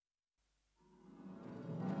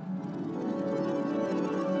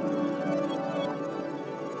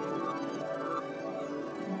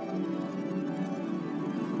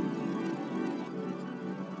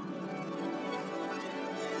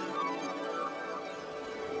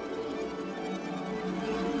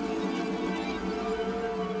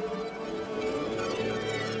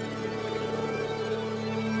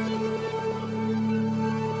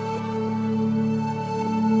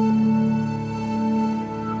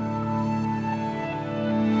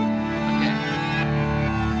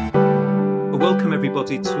welcome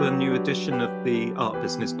everybody to a new edition of the Art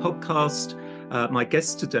Business Podcast. My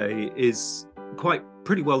guest today is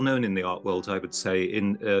pretty well known in the art world, I would say,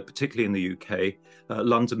 particularly in the UK,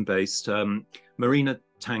 London-based, Marina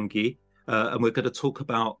Tanguy, and we're going to talk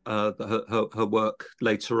about her work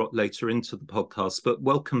later into the podcast. But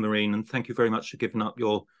welcome, Marina, and thank you very much for giving up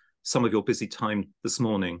some of your busy time this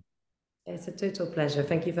morning. It's a total pleasure.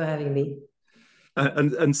 Thank you for having me.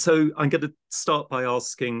 And so I'm going to start by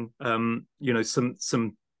asking, some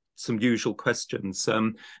usual questions.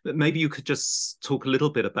 Maybe you could just talk a little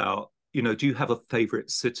bit about, do you have a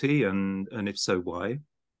favorite city, and if so, why?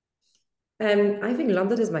 I think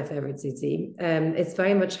London is my favorite city. It's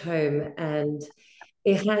very much home, and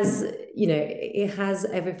it has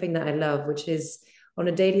everything that I love, which is on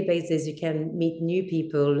a daily basis, you can meet new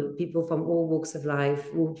people from all walks of life,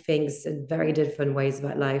 who thinks in very different ways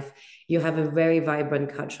about life. You have a very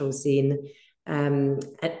vibrant cultural scene, and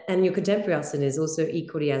your contemporary art scene is also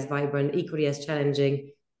equally as vibrant, equally as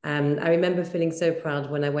challenging. I remember feeling so proud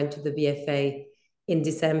when I went to the BFA in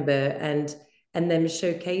December and them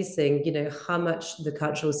showcasing, how much the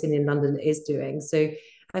cultural scene in London is doing. So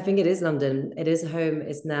I think it is London. It is home.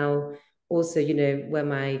 It's now also, where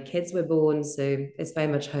my kids were born. So it's very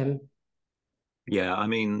much home. Yeah, I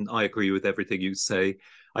mean, I agree with everything you say.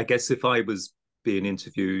 I guess if I was being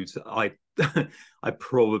interviewed, I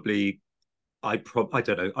probably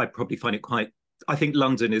find it quite. I think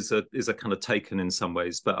London is a kind of taken in some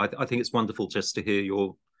ways, but I think it's wonderful just to hear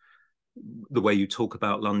the way you talk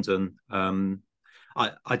about London.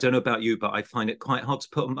 I don't know about you, but I find it quite hard to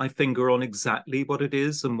put my finger on exactly what it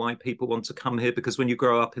is and why people want to come here, because when you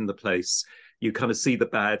grow up in the place, you kind of see the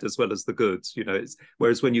bad as well as the good.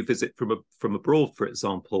 Whereas when you visit from abroad, for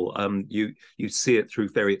example, you see it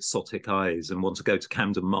through very exotic eyes and want to go to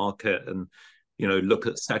Camden Market and look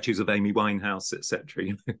at statues of Amy Winehouse, etc.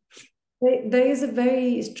 There is a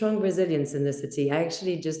very strong resilience in the city. I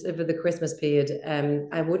actually just over the Christmas period,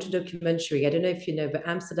 I watched a documentary. I don't know if you know, but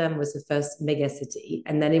Amsterdam was the first mega city,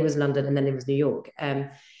 and then it was London, and then it was New York.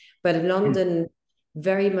 But London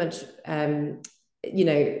very much, reopened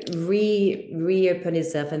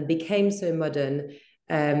itself and became so modern.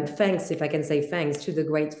 Thanks, if I can say thanks, to the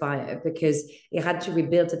Great Fire, because it had to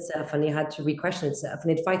rebuild itself and it had to re-question itself.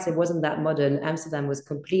 And in fact, it wasn't that modern. Amsterdam was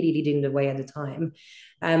completely leading the way at the time.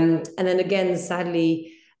 And then again,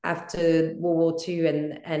 sadly, after World War II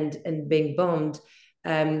and being bombed,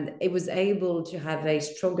 it was able to have a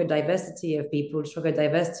stronger diversity of people, stronger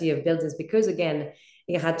diversity of buildings, because again,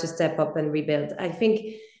 it had to step up and rebuild. I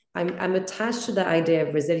think I'm attached to the idea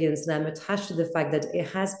of resilience, and I'm attached to the fact that it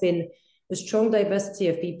has been a strong diversity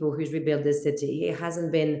of people who's rebuilt this city. It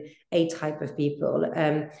hasn't been a type of people.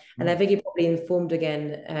 And I think it probably informed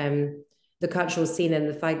again the cultural scene and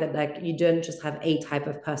the fact that you don't just have a type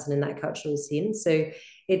of person in that cultural scene. So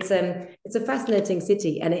it's a fascinating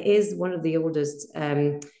city, and it is one of the oldest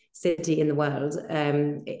city in the world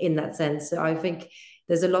in that sense. So I think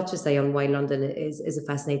there's a lot to say on why London is a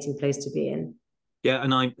fascinating place to be in. Yeah,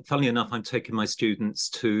 and funnily enough, I'm taking my students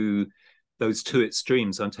to those two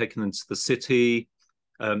extremes. I'm taking them to the city,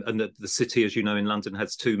 and the city, as you know, in London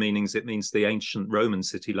has two meanings. It means the ancient Roman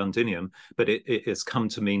city, Londinium, but it has come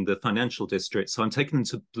to mean the financial district. So I'm taking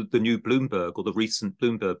them to the new Bloomberg, or the recent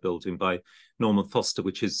Bloomberg building by Norman Foster,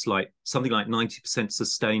 which is something like 90%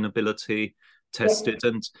 sustainability tested,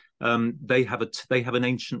 and they have an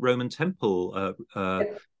ancient Roman temple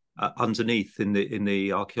underneath in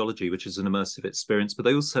the archaeology, which is an immersive experience. But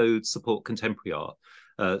they also support contemporary art.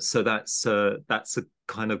 So that's a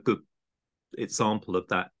kind of good example of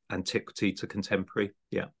that antiquity to contemporary.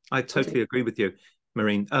 Yeah, I totally agree with you,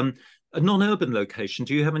 Marine. A non-urban location,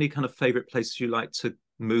 do you have any kind of favorite places you like to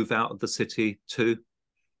move out of the city to?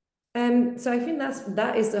 So I think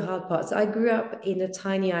that is the hard part. So I grew up in a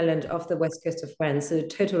tiny island off the west coast of France, so the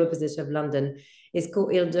total opposite of London. It's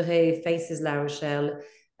called Ile de Ré, faces La Rochelle.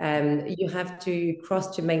 You have to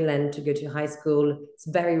cross to mainland to go to high school. It's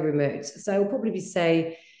very remote. So I would probably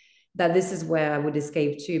say that this is where I would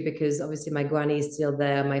escape to, because obviously my granny is still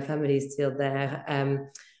there, my family is still there, and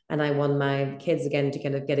I want my kids again to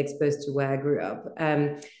kind of get exposed to where I grew up.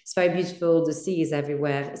 It's very beautiful. The sea is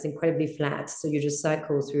everywhere. It's incredibly flat, so you just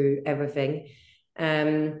cycle through everything.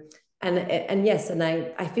 And yes, and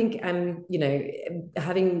I think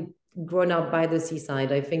having grown up by the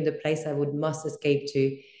seaside, I think the place I would must escape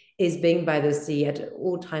to is being by the sea at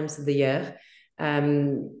all times of the year,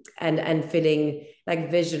 and feeling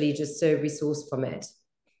like visually just so resourced from it.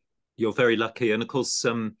 You're very lucky, and of course,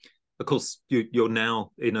 you're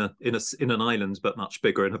now in an island, but much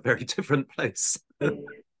bigger, in a very different place.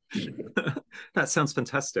 That sounds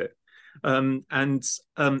fantastic.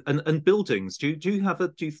 And buildings. Do you have a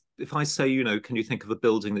do you, if I say, you know, can you think of a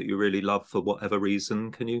building that you really love for whatever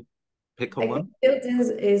reason? Can you pick on I think one? buildings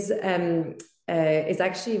is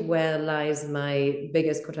actually where lies my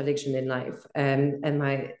biggest contradiction in life, and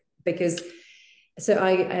my because so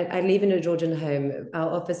I live in a Georgian home.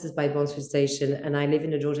 Our office is by Bond Street Station, and I live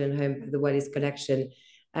in a Georgian home by the Wellis Collection.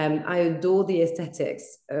 I adore the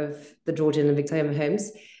aesthetics of the Georgian and Victorian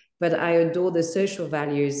homes, but I adore the social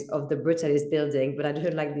values of the Brutalist building, but I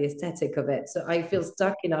don't like the aesthetic of it. So I feel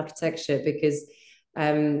stuck in architecture because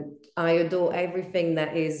I adore everything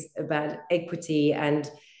that is about equity and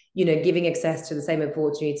giving access to the same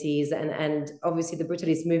opportunities. And obviously the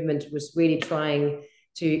Brutalist movement was really trying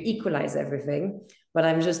to equalize everything, but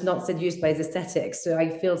I'm just not seduced by its aesthetics. So I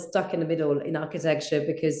feel stuck in the middle in architecture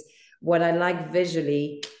because what I like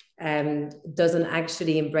visually doesn't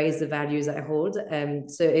actually embrace the values I hold.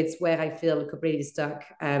 So it's where I feel completely stuck.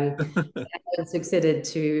 I haven't succeeded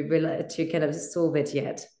to kind of solve it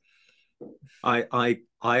yet. I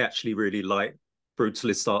actually really like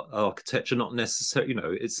brutalist architecture, not necessarily, you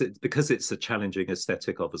know, it's because it's a challenging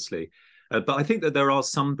aesthetic, obviously. But I think that there are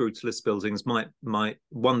some brutalist buildings. My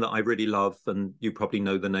one that I really love, and you probably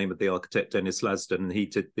know the name of the architect, Dennis Lasden. He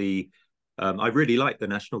did the. I really like the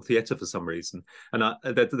National Theatre for some reason, and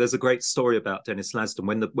there's a great story about Dennis Lasden.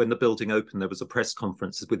 When the building opened, there was a press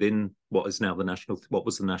conference within what is now the National,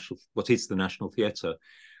 what is the National Theatre.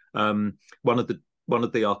 Um, one of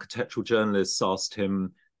the architectural journalists asked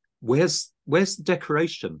him, "Where's the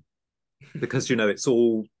decoration?" Because it's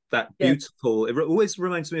all that Yeah. beautiful. It always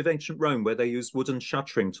reminds me of ancient Rome, where they used wooden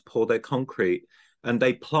shuttering to pour their concrete, and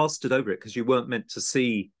they plastered over it because you weren't meant to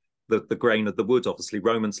see the grain of the wood. Obviously,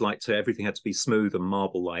 Romans liked to everything had to be smooth and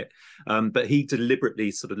marble-like, but he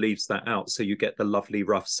deliberately sort of leaves that out, so you get the lovely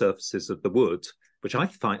rough surfaces of the wood, which I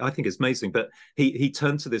think is amazing. But he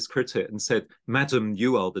turned to this critic and said, "Madam,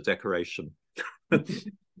 you are the decoration,"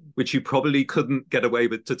 which you probably couldn't get away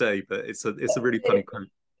with today. But it's a really funny quote.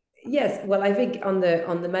 Yes, well, I think on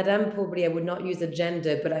the Madame, probably I would not use a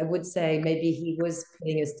gender, but I would say maybe he was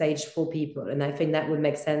putting a stage for people, and I think that would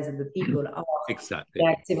make sense that the people are the Exactly.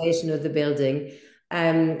 activation of the building.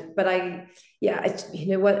 But you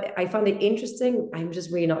know what? I found it interesting. I'm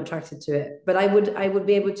just really not attracted to it, but I would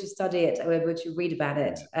be able to study it. I would be able to read about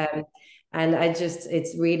it. And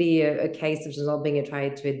it's really a case of just not being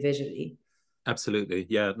attracted to it visually. Absolutely.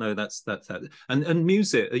 Yeah. No, that's that. And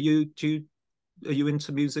music. Are you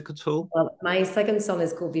into music at all? Well, my second son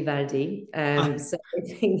is called Vivaldi, Ah, so I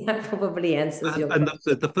think that probably answers your and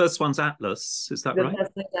question. the first one's Atlas. Is that The right?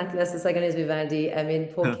 first is Atlas, the second is Vivaldi. I mean,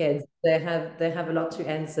 poor kids, they have a lot to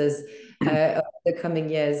answers over the coming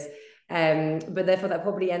years. But therefore, that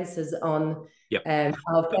probably answers on Yep.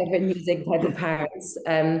 our favorite music by the parents.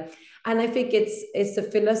 And I think it's a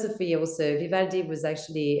philosophy also. Vivaldi was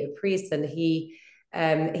actually a priest, and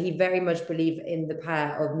he very much believed in the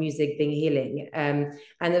power of music being healing. And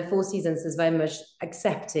the Four Seasons is very much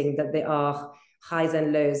accepting that there are highs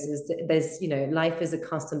and lows. Life is a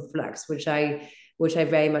constant flux, which I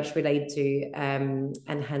very much relate to,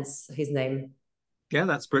 and hence his name. Yeah,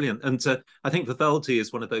 that's brilliant. And I think Vivaldi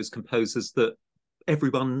is one of those composers that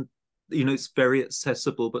everyone, it's very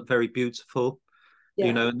accessible but very beautiful.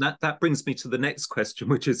 Yeah. And that brings me to the next question,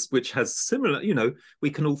 which has similar. We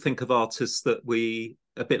can all think of artists that we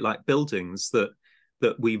a bit like buildings that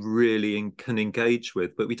we really can engage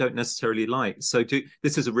with, but we don't necessarily like. So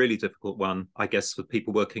this is a really difficult one, I guess, for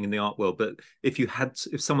people working in the art world. But if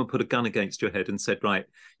someone put a gun against your head and said, right,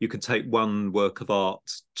 you could take one work of art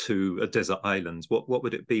to a desert island, what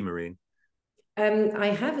would it be, Maureen? I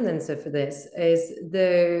have an answer for this.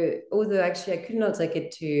 Although actually I could not take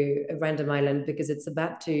it to a random island because it's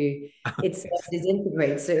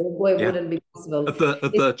disintegrate, so it Yeah, wouldn't be possible. a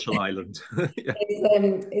It's virtual island. Yeah.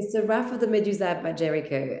 it's the Wrath of the Medusa by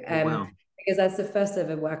Jericho, Oh, wow. because that's the first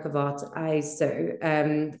ever work of art I saw,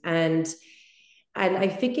 and I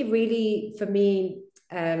think it really, for me,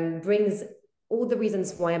 brings all the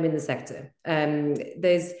reasons why I'm in the sector.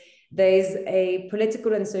 There's a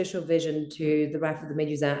political and social vision to the Wrath of the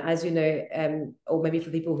Medusa, as you know, or maybe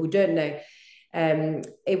for people who don't know.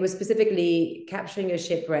 It was specifically capturing a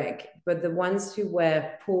shipwreck, but the ones who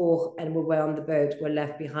were poor and who were on the boat were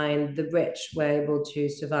left behind. The rich were able to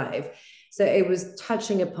survive. So it was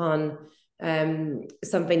touching upon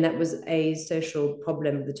something that was a social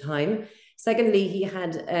problem at the time. Secondly, he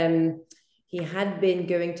had been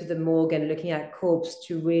going to the morgue and looking at corpse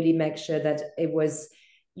to really make sure that it was,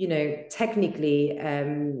 technically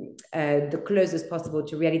the closest possible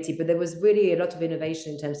to reality. But there was really a lot of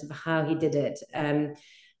innovation in terms of how he did it.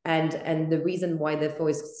 And the reason why therefore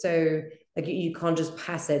is so like you can't just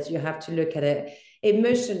pass it, you have to look at it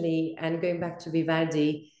emotionally. And going back to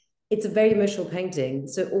Vivaldi, it's a very emotional painting.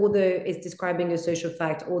 So although it's describing a social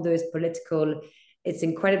fact, although it's political, it's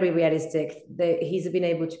incredibly realistic. He's been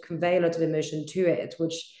able to convey a lot of emotion to it,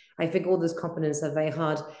 which I think all those components are very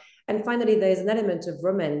hard. And finally, there's an element of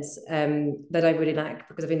romance that I really like,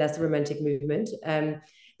 because I think that's the romantic movement.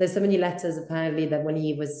 There's so many letters apparently that when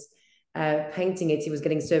he was painting it, he was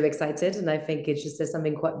getting so excited, and I think it just says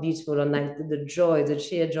something quite beautiful on like the joy, the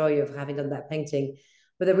sheer joy of having done that painting.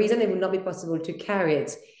 But the reason it would not be possible to carry it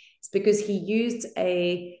is because he used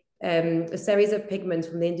a series of pigments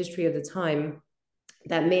from the industry of the time.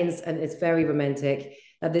 That means, and it's very romantic,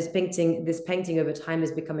 that this painting over time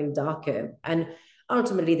is becoming darker, and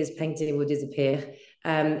ultimately this painting will disappear.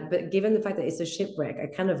 But given the fact that it's a shipwreck, I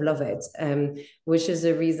kind of love it, which is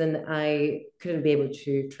the reason I couldn't be able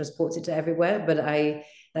to transport it to everywhere. But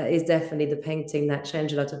that is definitely the painting that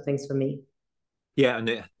changed a lot of things for me. Yeah,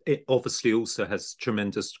 and it obviously also has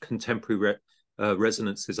tremendous contemporary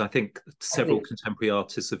resonances. I think several contemporary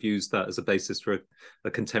artists have used that as a basis for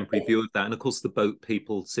a contemporary view of that, and of course the boat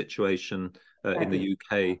people situation in the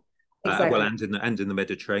UK, well, and in the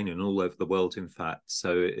Mediterranean, all over the world, in fact.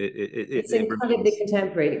 So it's it incredibly remains.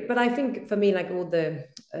 contemporary. But I think for me, like all the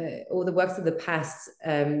works of the past,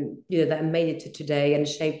 that made it to today and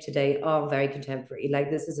shaped today are very contemporary. Like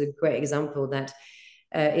this is a great example that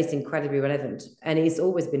is incredibly relevant, and it's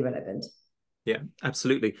always been relevant. Yeah,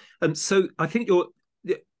 absolutely. So I think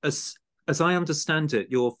as I understand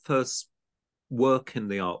it, your first work in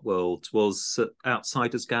the art world was at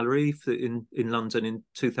Outsiders Gallery in London in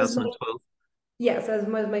 2012. Yes, as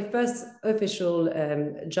my first official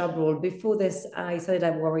job role. Before this, I studied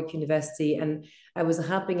at Warwick University, and I was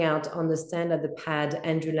helping out on the stand at the PAD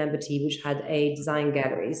Andrew Lamberty, which had a design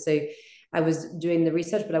gallery. So I was doing the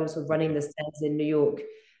research, but I was also running the stands in New York,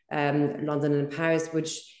 London, and Paris,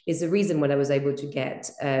 which is the reason when I was able to get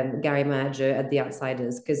Gary manager at the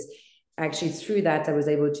Outsiders, because actually through that I was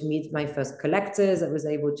able to meet my first collectors. I was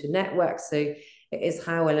able to network. So it is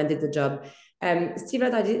how I landed the job. Steve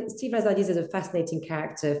Lazardis is a fascinating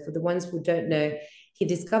character. For the ones who don't know, he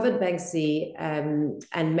discovered Banksy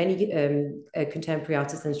and many contemporary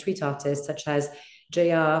artists and street artists, such as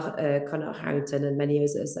J.R. Connor Harrington, and many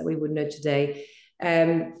others that we would know today.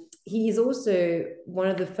 He is also one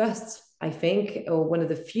of the first, I think, or one of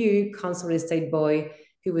the few council estate boy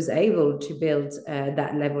who was able to build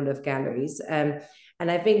that level of galleries. And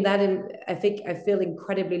I think I feel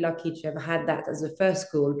incredibly lucky to have had that as a first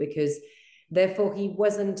school, because therefore he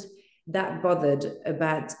wasn't that bothered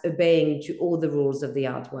about obeying to all the rules of the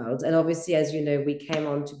art world. And obviously, as you know, we came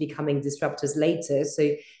on to becoming disruptors later.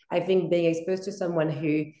 So I think being exposed to someone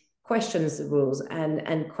who questions the rules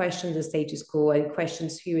and questions the status quo and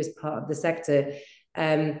questions who is part of the sector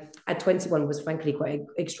at 21 was frankly quite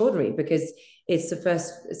extraordinary, because it's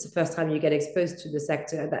the first time you get exposed to the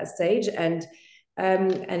sector at that stage. And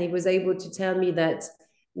he was able to tell me that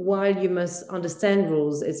while you must understand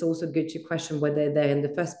rules, it's also good to question whether they're in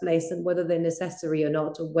the first place and whether they're necessary or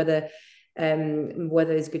not, or whether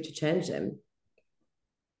it's good to change them.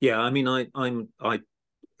 Yeah, I mean, I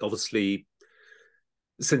obviously,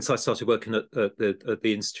 since I started working at the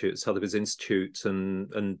Institute, Sotheby's Institute,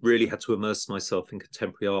 and really had to immerse myself in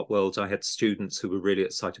contemporary art world, I had students who were really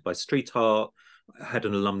excited by street art. I had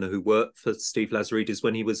an alumna who worked for Steve Lazaridis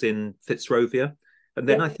when he was in Fitzrovia. And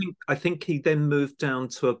then Yeah. I think he then moved down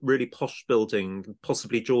to a really posh building,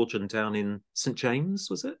 possibly Georgian, down in St. James,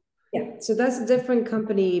 was it? Yeah, so that's a different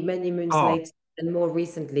company many moons Oh, later and more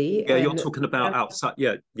recently. yeah, you're talking about outside.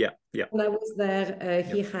 Yeah, yeah, yeah, When I was there, yeah.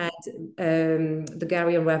 he had the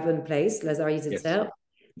Gary on Raven Place, Lazaris Yes, itself,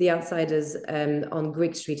 the Outsiders on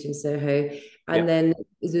Greek Street in Soho, yeah, and then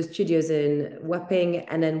the studios in Wapping,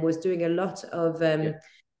 and then was doing a lot of, yeah,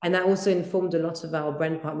 and that also informed a lot of our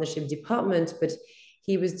brand partnership department, but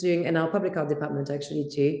he was doing, and our public art department actually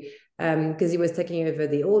too, because he was taking over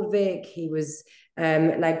the Old Vic. He was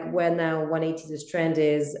like where now 180 the Strand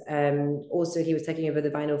is. Also, he was taking over the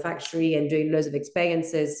vinyl factory and doing loads of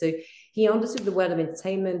experiences. So he understood the world of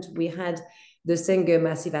entertainment. We had the singer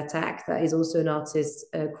Massive Attack, that is also an artist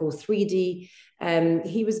called 3D.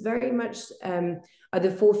 He was very much at the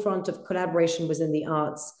forefront of collaboration within the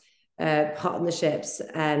arts, partnerships,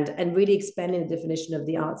 and really expanding the definition of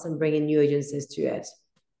the arts and bringing new audiences to it.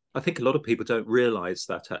 I think a lot of people don't realise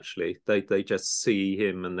that actually. They just see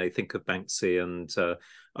him and they think of Banksy. And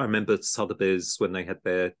I remember Sotheby's when they had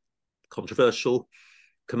their controversial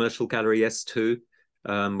commercial gallery S2,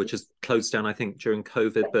 which has closed down, I think, during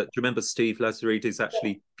COVID. But do you remember Steve Lazaridis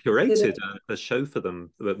actually curated a show for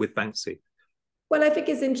them with Banksy? Well, I think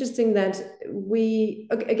it's interesting that we,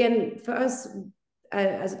 again, for us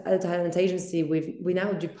as a talent agency, we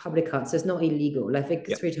now do public art, so it's not illegal. I think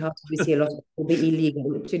Yeah. street art, we see a lot of people be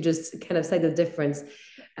illegal, to just kind of say the difference.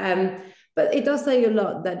 Um, but it does say a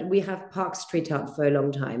lot that we have parked street art for a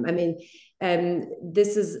long time. I mean,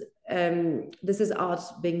 this is art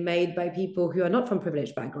being made by people who are not from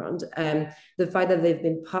privileged background. The fact that they've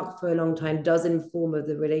been parked for a long time does inform of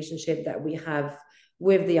the relationship that we have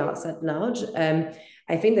with the arts at large.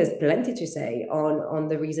 I think there's plenty to say on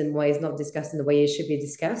the reason why it's not discussed in the way it should be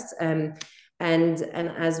discussed. And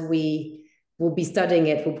as we will be studying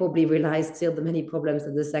it, we'll probably realize still the many problems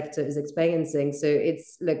that the sector is experiencing. So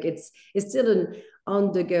it's still an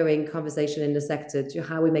undergoing conversation in the sector to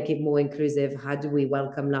how we make it more inclusive, how do we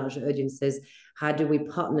welcome larger audiences, how do we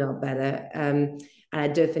partner better, and I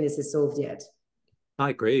don't think this is solved yet. I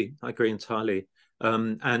agree entirely.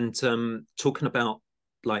 Talking about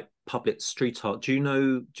like public street art, do you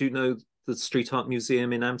know the street art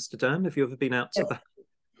museum in Amsterdam? Have you ever been out to Yes. that?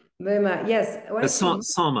 MoMA, yes. Well, actually,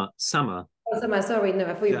 Sama. oh, sorry, no,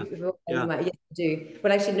 I thought Yeah, you yeah. yes, you do.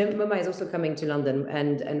 But actually, no, MoMA is also coming to London,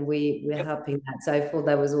 and we're Yep. helping that. So I thought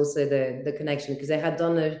that was also the connection, because they had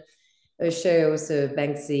done a show also,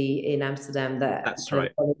 Banksy, in Amsterdam, that That's kind of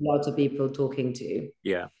right. got a lot of people talking to.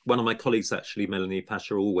 Yeah, one of my colleagues actually, Melanie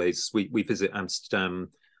Pasha, always we visit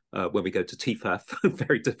Amsterdam when we go to TFAF, a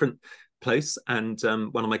very different place, and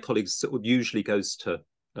one of my colleagues usually goes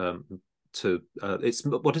um, to it's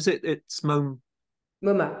what is it? It's MoMA.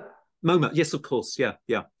 MoMA. Yes, of course. Yeah,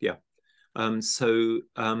 yeah, yeah. So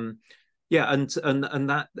yeah, and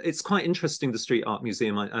that it's quite interesting, the Street Art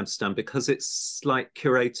Museum in Amsterdam, because it's like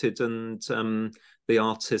curated and the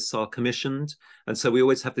artists are commissioned, and so we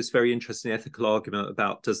always have this very interesting ethical argument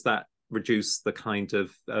about, does that reduce the kind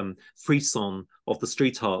of frisson of the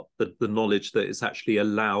street art, the knowledge that is actually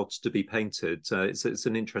allowed to be painted. It's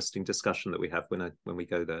an interesting discussion that we have when we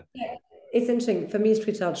go there. Yeah. It's interesting. For me,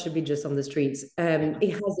 street art should be just on the streets.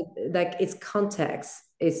 It has like its context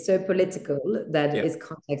is so political that Yeah, its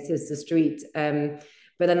context is the street.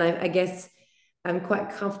 But then I guess I'm quite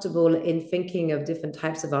comfortable in thinking of different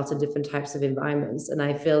types of art and different types of environments. And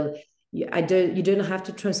I feel you don't have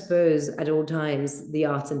to transpose at all times the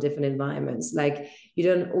art in different environments. Like, you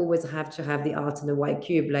don't always have to have the art in the white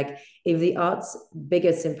cube. Like, if the art's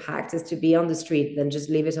biggest impact is to be on the street, then just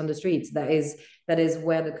leave it on the streets. That is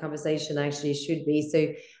where the conversation actually should be.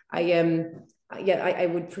 So I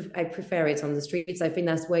prefer it on the streets. I think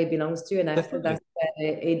that's where it belongs to, and I feel definitely. that's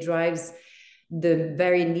where it drives the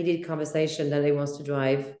very needed conversation that it wants to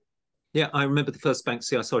drive. Yeah, I remember the first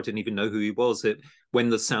Banksy I saw. I didn't even know who he was. It when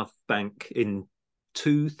the South Bank in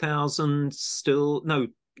 2000, still no,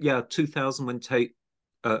 yeah, 2000, when Tate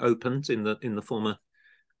opened in the former,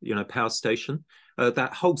 power station.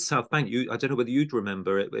 That whole South Bank, I don't know whether you'd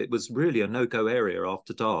remember it. It was really a no-go area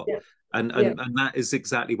after dark. Yeah. And, Yeah. and and that is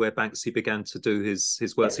exactly where Banksy began to do his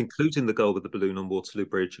works, Yeah. including the goal with the balloon on Waterloo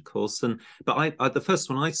Bridge, of course. But I the first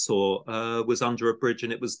one I saw was under a bridge,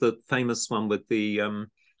 and it was the famous one with the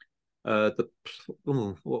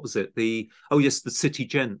what was it? The City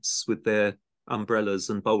Gents with their umbrellas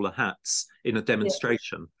and bowler hats in a Yeah.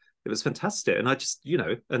 demonstration. It was fantastic, and I just,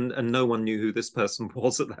 and no one knew who this person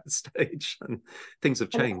was at that stage, and things have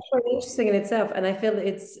And it's changed. quite interesting in itself. And I feel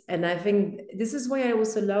and I think this is why I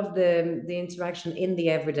also love the interaction in the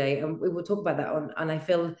everyday. And we will talk about that on. And I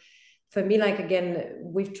feel, for me, like, again,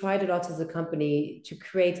 we've tried a lot as a company to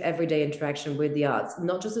create everyday interaction with the arts,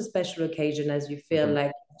 not just a special occasion as you feel Mm-hmm.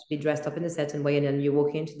 like to be dressed up in a certain way and then you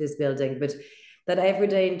walk into this building, but that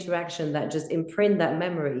everyday interaction that just imprint that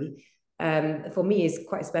memory, for me, is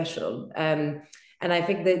quite special. And I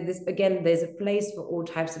think that this, again, there's a place for all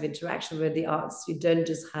types of interaction with the arts. You don't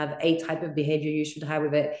just have a type of behavior you should have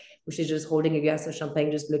with it, which is just holding a glass of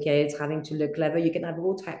champagne, just looking at it, having to look clever. You can have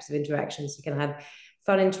all types of interactions. You can have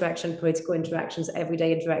fun interaction, political interactions,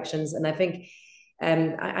 everyday interactions. And I think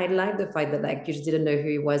I like the fact that, like, you just didn't know who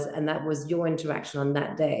he was, and that was your interaction on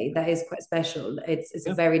that day. That is quite special. It's a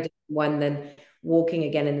Yeah. very different one than walking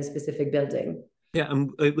again in a specific building. Yeah,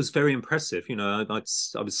 and it was very impressive. I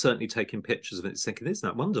was certainly taking pictures of it, thinking, "Isn't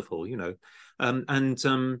that wonderful?" And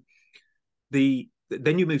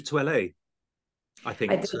then you moved to LA, I I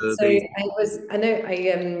think, did. to So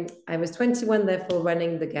I was 21, therefore,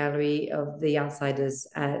 running the gallery of the outsiders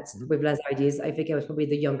at Mhm. with Lazardis. I think I was probably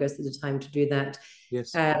the youngest at the time to do that.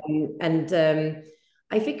 Yes. And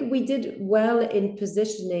I think we did well in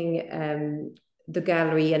positioning the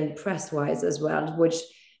gallery and press wise as well, which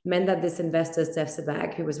meant that this investor, Steph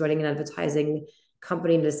Sabak, who was running an advertising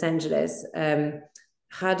company in Los Angeles,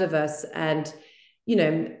 heard of us. And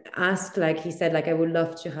asked, like he said, like, I would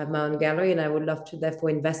love to have my own gallery and I would love to therefore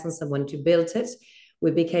invest in someone to build it.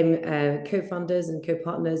 We became co-founders and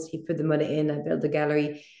co-partners. He put the money in, I built the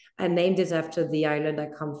gallery. I named it after the island I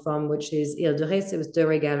come from, which is Ile de Ré. It was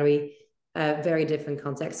Doré Gallery, very different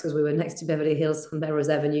context because we were next to Beverly Hills on Melrose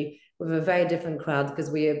Avenue with a very different crowd because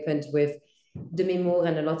we opened with Demi Moore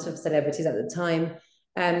and a lot of celebrities at the time.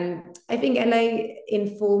 I think LA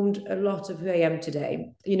informed a lot of who I am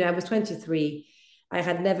today. I was 23. I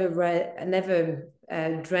had never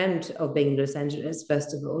dreamt of being in Los Angeles,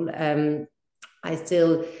 first of all. I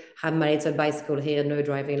still have my little bicycle here, no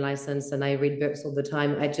driving license, and I read books all the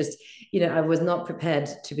time. I just, I was not prepared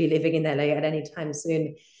to be living in LA at any time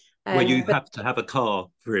soon. Well, you have to have a car,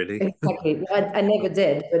 really. Exactly. I never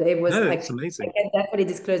did, but it was, No, it's amazing. I can definitely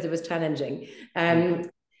disclose it was challenging. And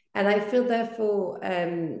I feel therefore,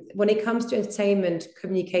 when it comes to entertainment,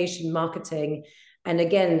 communication, marketing, and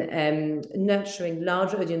again, nurturing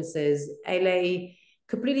large audiences, LA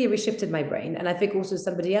completely reshifted my brain. And I think also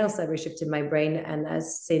somebody else that reshifted my brain and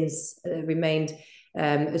has since remained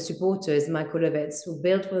a supporter is Michael Lovitz, who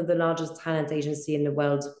built one of the largest talent agency in the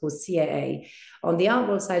world called CAA. On the art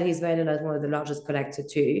world side, he's very known as one of the largest collector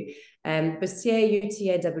too. But CAA,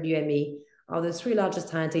 UTA, WME are the three largest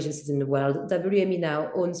talent agencies in the world. WME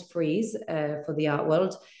now owns Freeze for the art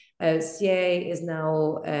world. CAA is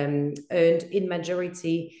now owned in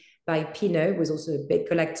majority by Pinot, who is also a big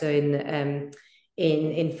collector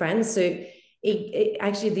in France. So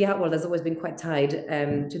actually, the art world has always been quite tied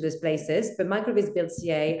to those places. But Michael Lovitz built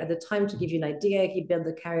CAA at the time. To give you an idea, he built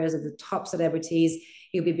the careers of the top celebrities.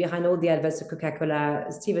 He'll be behind all the adverts of Coca-Cola,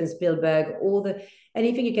 Steven Spielberg,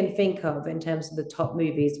 anything you can think of in terms of the top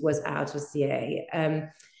movies was out of CAA.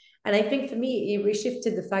 And I think for me, it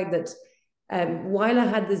reshifted the fact that while I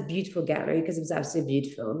had this beautiful gallery, because it was absolutely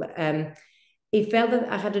beautiful, it felt that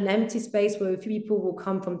I had an empty space where a few people will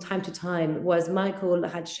come from time to time, whereas Michael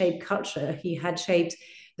had shaped culture. He had shaped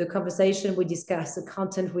the conversation we discuss, the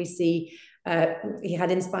content we see. He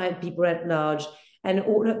had inspired people at large. And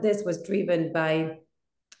all of this was driven by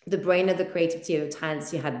the brain and the creativity of the talents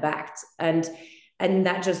he had backed. And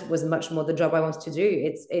that just was much more the job I wanted to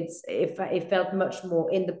do. It felt much more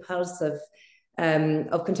in the pulse of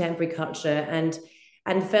contemporary culture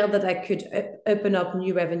and felt that I could open up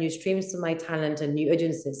new revenue streams to my talent and new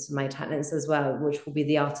audiences to my talents as well, which will be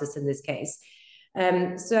the artists in this case.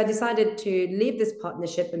 So I decided to leave this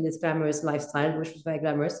partnership and this glamorous lifestyle, which was very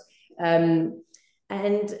glamorous, and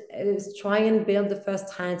try and build the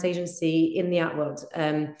first talent agency in the art world.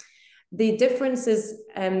 The difference is,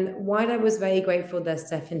 while I was very grateful that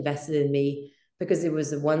Steph invested in me, because it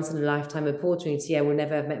was a once-in-a-lifetime opportunity, I would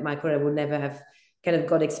never have met Michael, I would never have kind of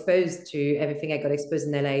got exposed to everything I got exposed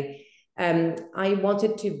in LA. I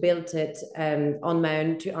wanted to build it on my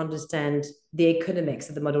own to understand the economics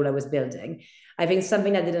of the model I was building. I think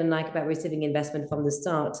something I didn't like about receiving investment from the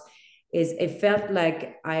start is it felt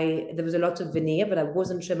like there was a lot of veneer, but I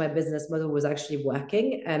wasn't sure my business model was actually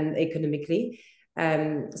working economically.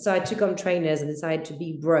 So I took on trainers and decided to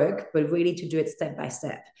be broke, but really to do it step by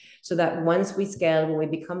step. So that once we scale, when we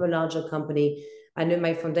become a larger company, I know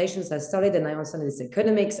my foundations are solid and I understand this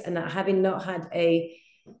economics. And having not had a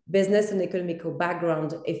business and economical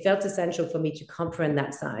background, it felt essential for me to comprehend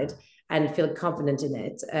that side and feel confident in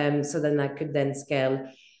it. So then I could then scale.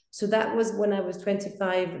 So that was when I was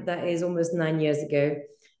 25. That is almost 9 years ago.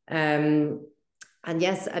 And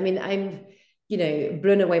yes, I mean, I'm,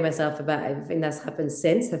 blown away myself about everything that's happened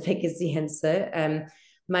since, I think is the answer.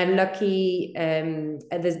 My lucky,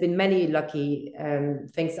 there's been many lucky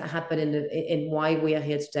things that happened in why we are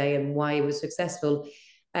here today and why it was successful.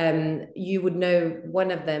 You would know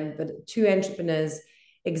one of them, but two entrepreneurs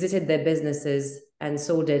exited their businesses and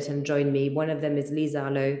sold it and joined me. One of them is Lisa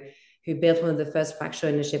Arlo, who built one of the first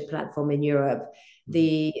fractional ownership platform in Europe.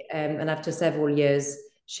 And after several years,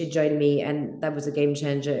 she joined me, and that was a game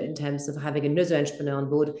changer in terms of having another entrepreneur on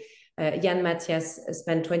board. Jan Matthias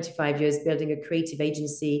spent 25 years building a creative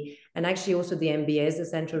agency, and actually also the MBAs, the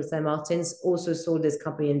Central of St. Martin's, also sold this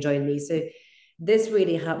company and joined me. So this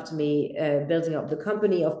really helped me building up the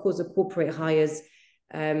company. Of course, the corporate hires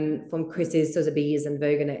from Chris's, Sotheby's and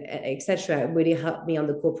Vogue, etc. really helped me on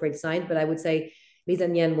the corporate side. But I would say Lisa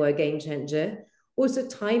and Jan were a game changer. Also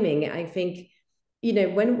timing, I think,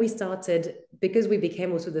 when we started, because we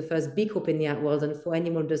became also the first B Corp in the art world, and for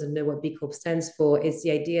anyone who doesn't know what B Corp stands for, it's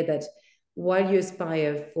the idea that while you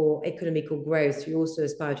aspire for economical growth, you also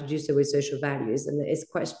aspire to do so with social values. And it's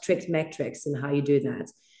quite strict metrics in how you do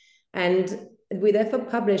that. And we therefore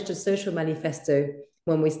published a social manifesto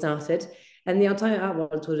when we started. And the entire art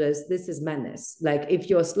world told us this is madness. Like if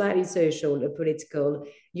you're slightly social or political,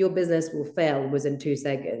 your business will fail within 2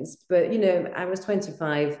 seconds. But, you know, I was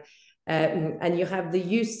 25, and you have the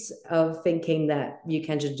use of thinking that you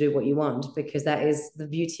can just do what you want because that is the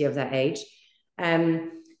beauty of that age.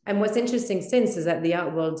 And what's interesting since is that the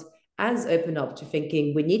art world has opened up to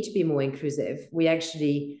thinking we need to be more inclusive. We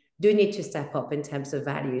actually do need to step up in terms of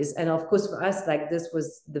values. And of course, for us, like this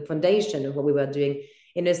was the foundation of what we were doing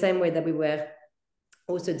in the same way that we were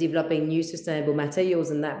also developing new sustainable materials.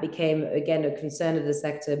 And that became, again, a concern of the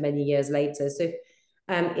sector many years later. So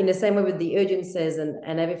in the same way with the audiences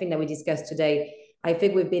and everything that we discussed today, I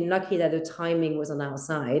think we've been lucky that the timing was on our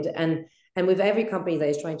side. And with every company that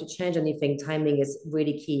is trying to change anything, timing is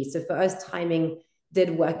really key. So for us, timing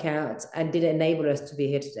did work out and did enable us to be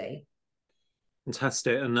here today.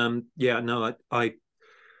 Fantastic. And yeah, no, I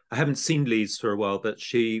haven't seen Lee's for a while, but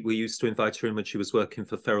we used to invite her in when she was working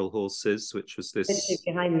for Feral Horses, which was this. She's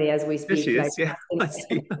behind me as we speak. There she is, yeah. I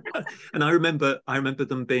see. And I remember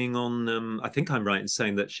them being on. I think I'm right in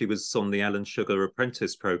saying that she was on the Alan Sugar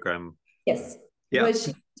Apprentice program. Yes. Yeah. Well,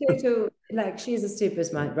 she's a super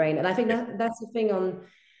smart brain, and I think that's the thing on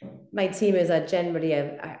my team is that generally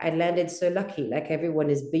I landed so lucky. Like everyone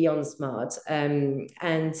is beyond smart, and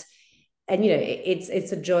you know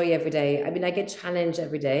it's a joy every day. I mean, I get challenged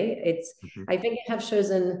every day. I think I have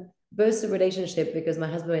chosen both a relationship because my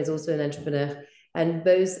husband is also an entrepreneur, and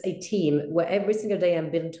both a team where every single day I'm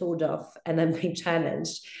being told off and I'm being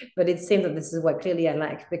challenged. But it seems that this is what clearly I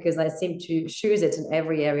like because I seem to choose it in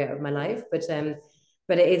every area of my life. But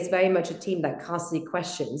it is very much a team that constantly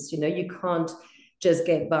questions. You know, you can't just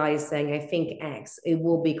get by saying I think X. It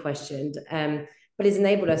will be questioned. But it's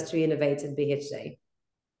enabled us to innovate and be here today.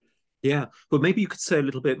 Yeah. Well, maybe you could say a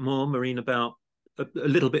little bit more, Maureen, about a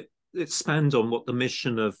little bit, expand on what the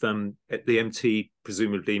mission of at the MT,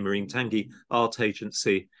 presumably Marine Tanguy Art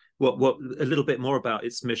Agency, what a little bit more about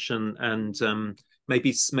its mission and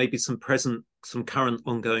maybe some current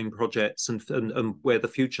ongoing projects and where the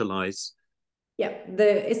future lies. Yeah,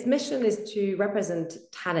 its mission is to represent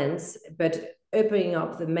talents, but opening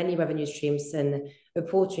up the many revenue streams and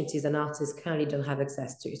opportunities an artists currently don't have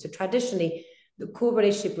access to. So traditionally, the core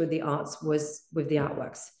relationship with the arts was with the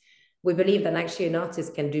artworks. We believe that actually an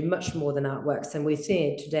artist can do much more than artworks. And we're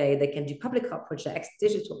seeing it today. They can do public art projects,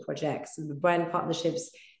 digital projects, brand partnerships,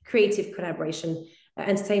 creative collaboration,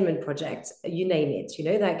 entertainment projects, you name it. You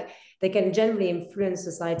know, like they can generally influence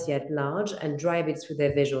society at large and drive it through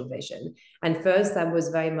their visual vision. And first, that was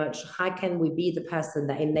very much how can we be the person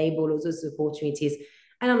that enable all those opportunities?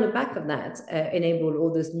 And on the back of that, enable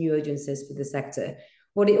all those new audiences for the sector.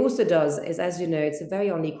 What it also does is, as you know, it's a very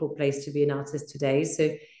unequal place to be an artist today.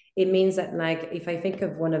 So it means that, like, if I think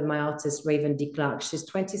of one of my artists, Raven D. Clark, she's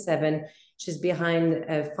 27. She's behind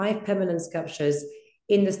 5 permanent sculptures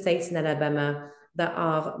in the States and Alabama that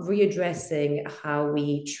are readdressing how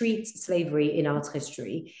we treat slavery in art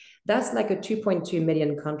history. That's like a 2.2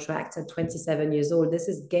 million contract at 27 years old. This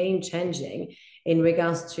is game changing in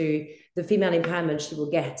regards to the female empowerment she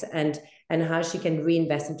will get and how she can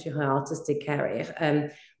reinvest into her artistic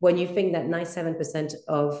career. When you think that 97%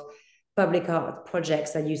 of public art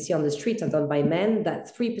projects that you see on the street are done by men,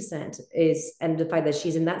 that 3% is, and the fact that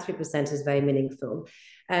she's in that 3% is very meaningful.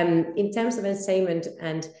 In terms of entertainment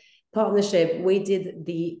and partnership, we did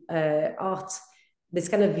the art, this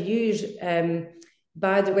kind of huge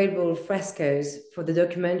biodegradable frescoes for the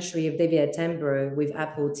documentary of David Attenborough with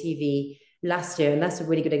Apple TV last year, and that's a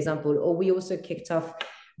really good example. Or we also kicked off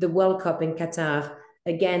the World Cup in Qatar,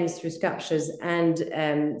 again through sculptures and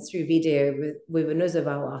through video with another of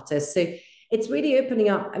our artists. So it's really opening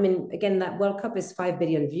up. I mean, again, that World Cup is 5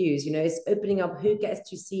 billion views. You know, it's opening up who gets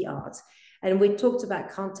to see art. And we talked about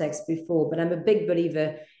context before, but I'm a big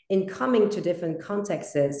believer in coming to different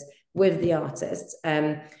contexts with the artists.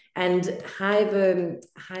 And however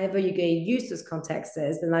you're going to use those contexts,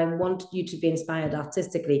 then I want you to be inspired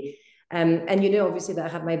artistically. And you know, obviously, that I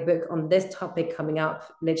have my book on this topic coming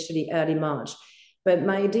up literally early March. But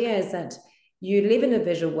my idea is that you live in a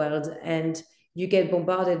visual world and you get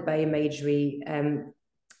bombarded by imagery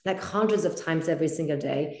like hundreds of times every single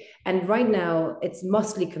day. And right now, it's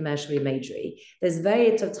mostly commercial imagery. There's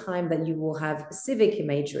very little time that you will have civic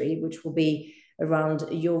imagery, which will be around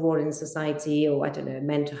your role in society, or I don't know,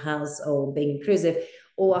 mental health, or being inclusive,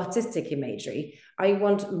 or artistic imagery. I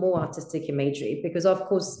want more artistic imagery because, of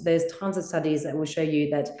course, there's tons of studies that will show you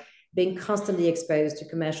that being constantly exposed to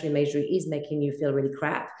commercial imagery is making you feel really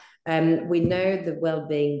crap. We know the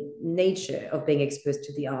well-being nature of being exposed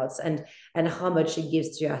to the arts and how much it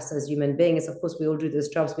gives to us as human beings. Of course, we all do those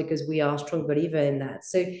jobs because we are a strong believer in that.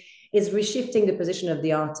 So it's reshifting the position of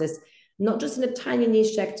the artist, not just in a tiny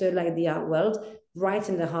niche sector like the art world, right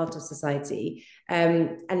in the heart of society.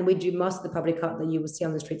 And we do most of the public art that you will see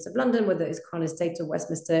on the streets of London, whether it's Crown Estate or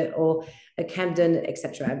Westminster or Camden,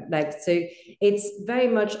 etc. Like, so it's very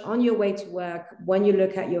much on your way to work, when you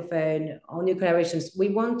look at your phone, on your collaborations. We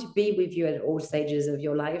want to be with you at all stages of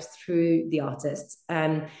your lives through the artists,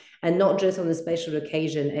 and not just on a special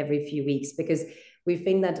occasion every few weeks, because we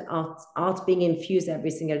think that art being infused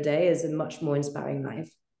every single day is a much more inspiring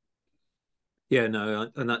life. Yeah, no,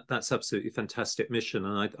 and that's absolutely fantastic mission,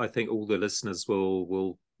 and I think all the listeners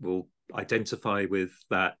will identify with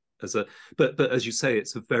that as a. But as you say,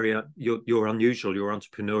 it's a very you're unusual, you're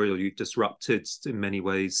entrepreneurial, you've disrupted in many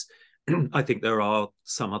ways. I think there are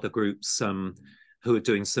some other groups who are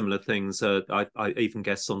doing similar things. I even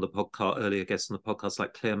guessed on the podcast earlier, guests on the podcast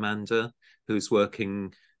like Claire Mander, who's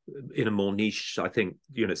working in a more niche. I think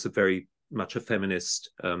it's a very much a feminist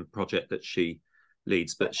project that she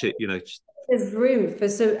leads, but she there's room for,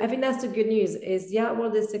 so I think that's the good news is the art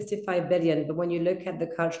world is 65 billion, but when you look at the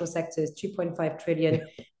cultural sector, it's 2.5 trillion,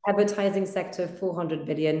 advertising sector 400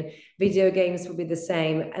 billion, video games will be the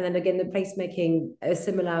same, and then again the placemaking a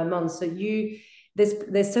similar amount. So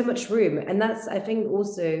there's so much room, and that's, I think,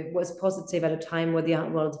 also what's positive at a time where the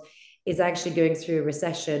art world is actually going through a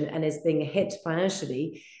recession and is being hit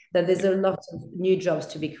financially, that there's a lot of new jobs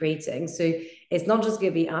to be creating. So it's not just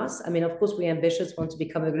going to be us. I mean, of course, we're ambitious, want to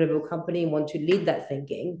become a global company and want to lead that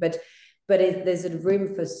thinking, but there's a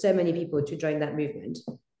room for so many people to join that movement.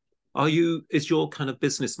 Is your kind of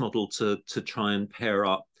business model to try and pair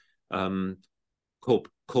up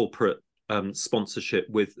corporate sponsorship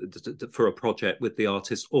for a project with the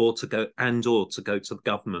artist, or to go to the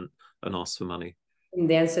government and ask for money? And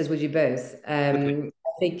the answer is, would you both? Okay.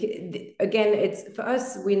 I think, again, it's for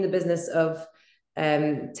us, we're in the business of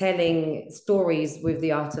telling stories with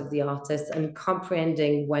the art of the artist and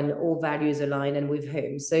comprehending when all values align and with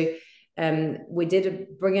whom. So we did a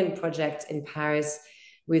brilliant project in Paris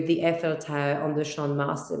with the Eiffel Tower on the Champ de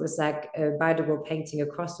Mars. It was like a biodegradable painting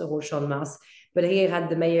across the whole Champ de Mars. But here had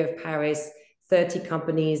the mayor of Paris, 30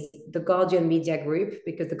 companies, the Guardian Media Group,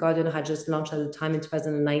 because the Guardian had just launched at the time in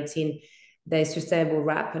 2019 their sustainable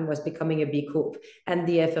wrap and was becoming a B Corp, and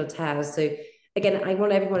the Eiffel Tower. So again, I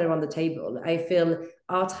want everyone around the table. I feel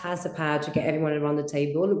art has the power to get everyone around the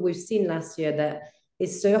table. We've seen last year that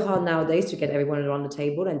it's so hard nowadays to get everyone around the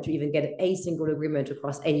table and to even get a single agreement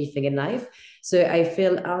across anything in life. So I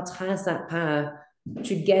feel art has that power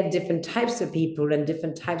to get different types of people and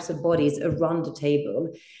different types of bodies around the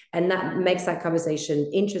table. And that makes that conversation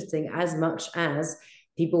interesting as much as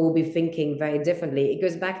people will be thinking very differently. It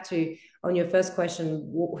goes back to, on your first question,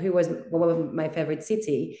 what was my favorite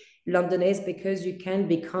city? London is, because you can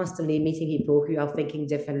be constantly meeting people who are thinking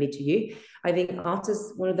differently to you. I think art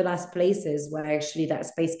is one of the last places where actually that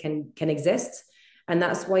space can exist. And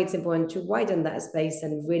that's why it's important to widen that space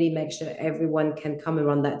and really make sure everyone can come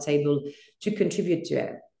around that table to contribute to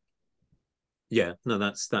it. Yeah, no,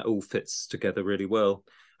 that all fits together really well.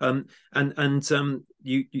 You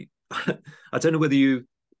I don't know whether you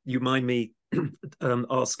mind me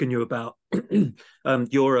asking you about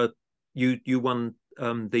you won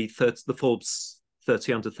the Forbes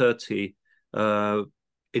 30 under 30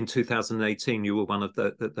 in 2018. You were one of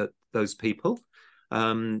those people.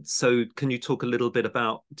 So can you talk a little bit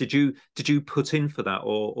about, did you put in for that,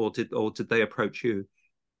 or did they approach you?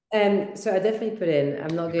 So I definitely put in.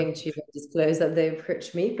 I'm not going to disclose that they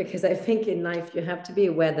approached me, because I think in life you have to be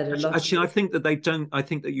aware that a lot. Actually, I think that they don't. I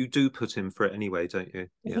think that you do put in for it anyway, don't you?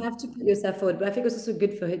 You have to put yourself forward, but I think it's also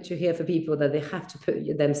good to hear for people that they have to put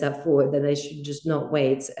themselves forward, that they should just not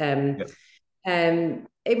wait.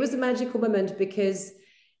 It was a magical moment, because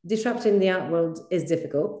disrupting the art world is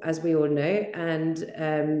difficult, as we all know, and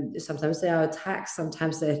sometimes there are attacks,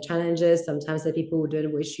 sometimes there are challenges, sometimes there are people who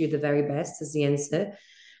don't wish you the very best as the answer.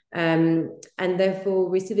 And therefore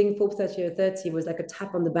receiving Forbes 30 or 30 was like a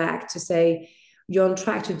tap on the back to say you're on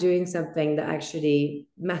track to doing something that actually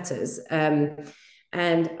matters. Or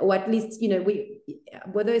at least,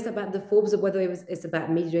 whether it's about the Forbes or whether it's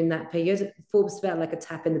about me during that period, Forbes felt like a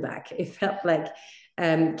tap in the back. It felt like,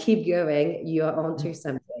 keep going, you're onto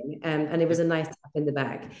something. And it was a nice tap in the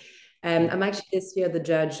back. I'm actually this year the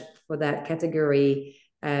judge for that category,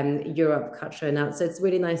 Europe, Culture and Art. So it's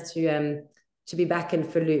really nice to be back in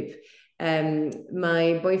for loop.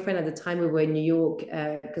 My boyfriend at the time, we were in New York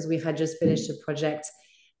because we had just finished a project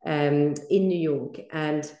in New York,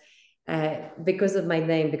 and because of my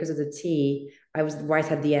name, because of the T, I was right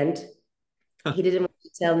at the end. He didn't want to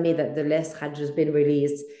tell me that the list had just been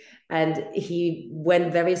released. And he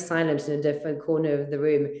went very silent in a different corner of the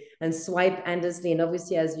room and swiped endlessly. And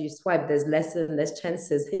obviously, as you swipe, there's less and less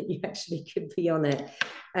chances that you actually could be on it.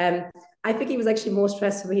 I think he was actually more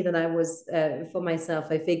stressed for me than I was for myself.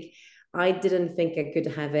 I think I didn't think I could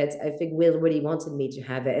have it. I think Will really wanted me to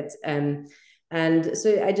have it. And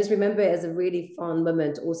so I just remember it as a really fun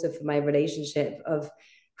moment also for my relationship of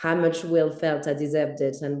how much Will felt I deserved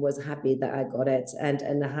it and was happy that I got it,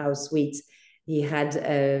 and how sweet he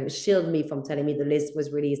had shielded me from telling me the list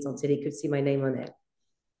was released until he could see my name on it.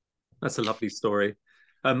 That's a lovely story.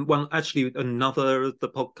 Well, actually, another of the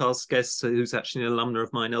podcast guests who's actually an alumna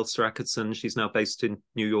of mine, Elsa Atkinson, she's now based in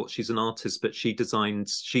New York. She's an artist, but she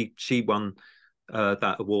won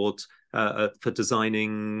that award for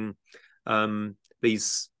designing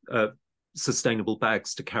these sustainable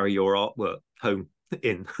bags to carry your artwork home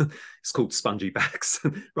in. It's called Spongy Bags.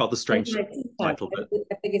 Rather strange title, but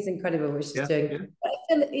I think it's incredible what she's doing. Yeah. But I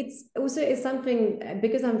feel it's something,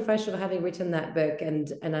 because I'm fresh of having written that book, and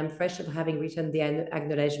I'm fresh of having written the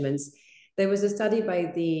acknowledgements. There was a study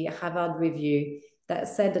by the Harvard Review that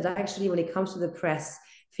said that actually when it comes to the press,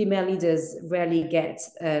 female leaders rarely get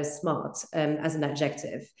smart as an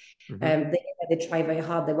adjective. They try very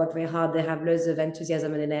hard, they work very hard, they have loads of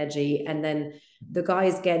enthusiasm and energy, and then the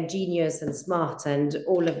guys get genius and smart and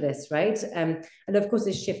all of this, right? And of course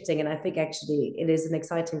it's shifting, and I think actually it is an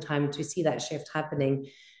exciting time to see that shift happening.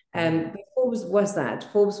 But Forbes was that.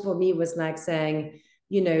 Forbes for me was like saying,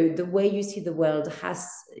 you know, the way you see the world has,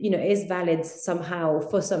 you know, is valid somehow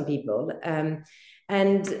for some people.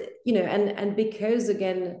 And, you know, and because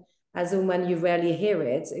again, as a woman, you rarely hear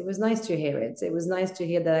it. It was nice to hear it. It was nice to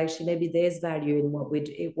hear that actually maybe there's value in what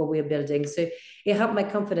we're building. So it helped my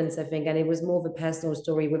confidence, I think, and it was more of a personal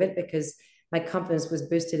story with it because my confidence was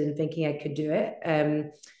boosted in thinking I could do it.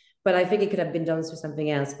 But I think it could have been done through something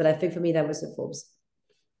else. But I think for me that was the Forbes.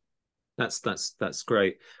 That's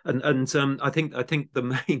great. And I think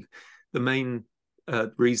the main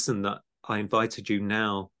reason that I invited you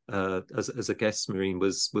now as a guest, Marine,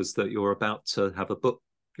 was that you're about to have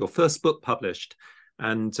your first book published,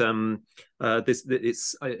 and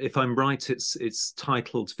it's, if I'm right, it's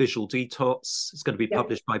titled Visual Detox. It's going to be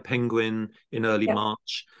published by Penguin in early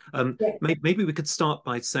March. Maybe we could start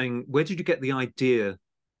by saying, where did you get the idea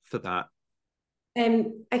for that?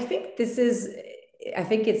 I think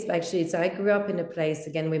it's actually, so I grew up in a place,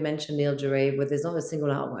 again, we mentioned Neil Duray, where there's not a single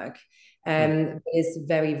artwork. It's a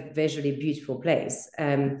very visually beautiful place.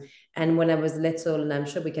 And when I was little, and I'm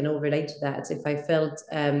sure we can all relate to that, if I felt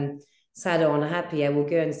sad or unhappy, I will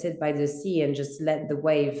go and sit by the sea and just let the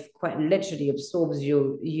wave quite literally absorbs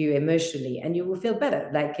you emotionally, and you will feel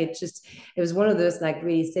better. Like it was one of those like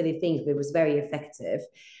really silly things, but it was very effective.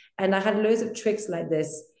 And I had loads of tricks like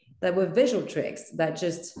this that were visual tricks that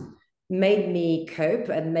just made me cope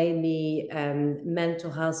and made me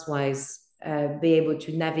mental health wise be able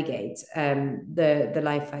to navigate the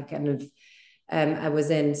life I was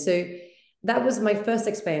in. So that was my first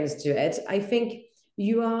experience to it. I think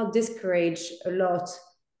you are discouraged a lot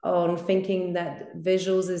on thinking that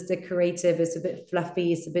visuals is decorative, it's a bit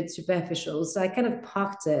fluffy, it's a bit superficial. So I kind of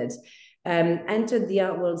parked it, entered the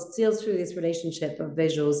art world still through this relationship of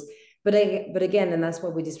visuals. But again, and that's why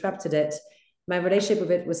we disrupted it, my relationship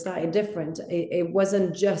with it was slightly different. It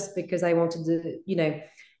wasn't just because I wanted to, you know,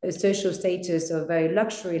 a social status or a very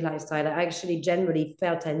luxury lifestyle. I actually generally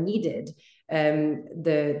felt I needed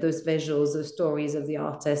those visuals, the stories of the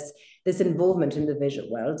artists, this involvement in the visual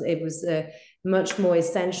world. It was a much more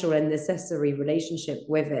essential and necessary relationship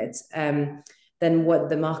with it than what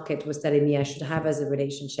the market was telling me I should have as a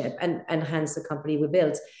relationship, and hence the company we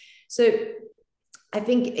built. So I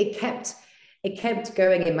think it kept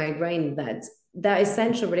going in my brain, that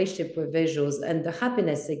essential relationship with visuals and the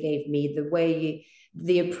happiness it gave me,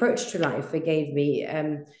 the approach to life it gave me,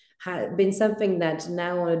 had been something that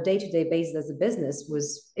now on a day-to-day basis as a business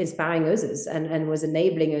was inspiring others and was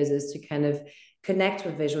enabling others to kind of connect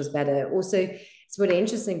with visuals better. Also, it's really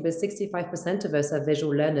interesting, but 65% of us are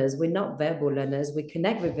visual learners. We're not verbal learners. We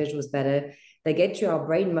connect with visuals better. They get to our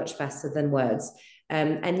brain much faster than words.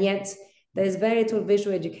 And yet there's very little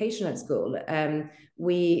visual education at school.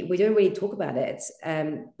 We don't really talk about it,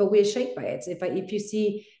 but we're shaped by it. If you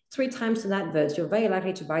see 3 times an advert, you're very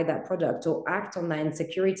likely to buy that product or act on that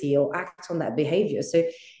insecurity or act on that behavior. So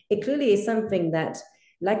it clearly is something that,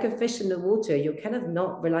 like a fish in the water, you're kind of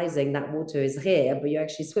not realizing that water is here, but you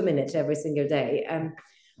actually swim in it every single day.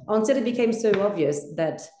 Until it became so obvious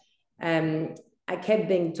that I kept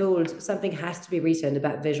being told something has to be written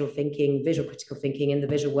about visual thinking, visual critical thinking in the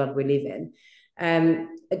visual world we live in.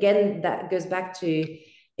 Again, that goes back to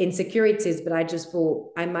insecurities, but I just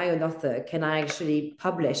thought, I'm my own author. Can I actually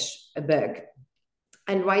publish a book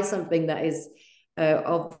and write something that is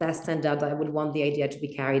of that standard that I would want the idea to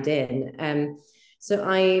be carried in? So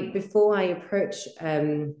before I approach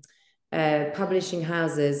publishing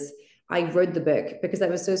houses, I wrote the book because I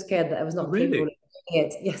was so scared that I was Oh, not capable of really? doing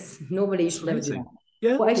it. Yes, normally you That's should never do amazing. that.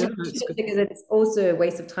 Yeah, Well, yeah, actually, you that's shouldn't, good. because it's also a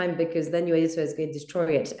waste of time, because then your editor is going to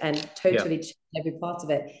destroy it and Yeah. totally change every part of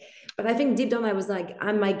it. But I think deep down, I was like,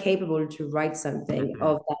 am I capable to write something Mhm.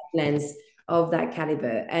 of that lens, of that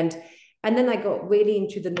caliber? And then I got really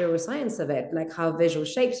into the neuroscience of it, like how visual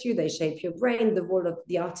shapes you, they shape your brain, the role of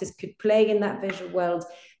the artist could play in that visual world,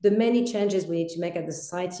 the many changes we need to make at the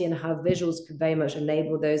society, and how visuals could very much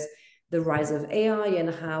enable those, the rise of AI, and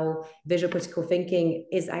how visual critical thinking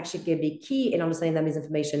is actually going to be key in understanding that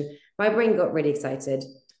misinformation. My brain got really excited.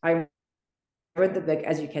 I read the book,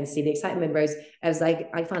 as you can see, the excitement rose. I was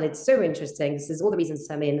like, I found it so interesting. This is all the reasons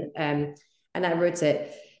I'm in. And I wrote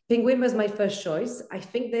it. Penguin was my first choice. I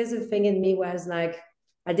think there's a thing in me where I was like,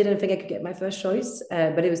 I didn't think I could get my first choice,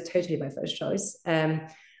 but it was totally my first choice.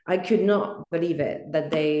 I could not believe it that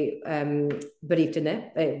they believed in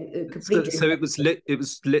it. A complete dream. So it was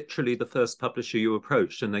literally the first publisher you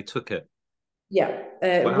approached, and they took it. Yeah,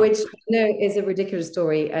 Wow. which I know is a ridiculous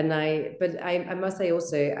story, but I must say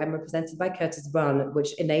also I'm represented by Curtis Brown,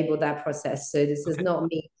 which enabled that process. So this is Okay. not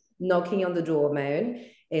me knocking on the door of my own.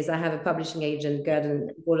 Is I have a publishing agent,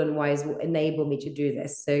 Gordon Wise, will enable me to do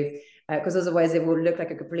this. So because otherwise it will look like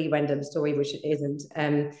a completely random story, which it isn't.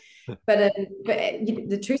 The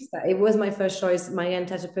truth is that it was my first choice. My Aunt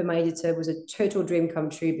Tatapu, my editor, was a total dream come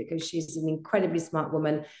true because she's an incredibly smart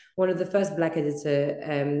woman, one of the first Black editor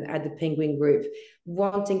at the Penguin Group,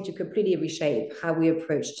 wanting to completely reshape how we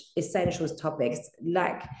approached essentials topics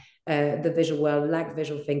like the visual world, like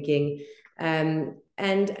visual thinking. And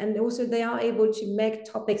also they are able to make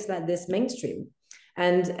topics like this mainstream.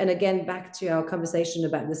 And again, back to our conversation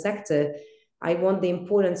about the sector, I want the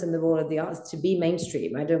importance and the role of the arts to be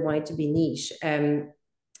mainstream. I don't want it to be niche. And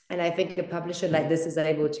I think a publisher like this is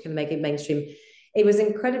able to make it mainstream. It was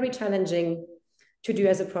incredibly challenging to do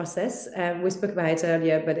as a process. We spoke about it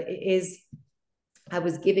earlier, but it is, I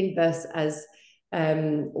was giving birth as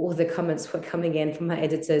all the comments were coming in from my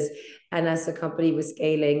editors, and as the company was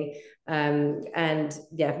scaling. And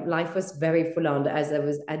yeah, life was very full on as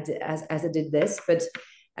I did this. But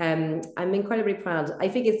I'm incredibly proud. I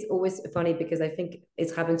think it's always funny because I think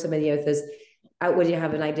it's happened to many authors. Would you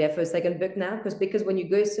have an idea for a second book now? Because when you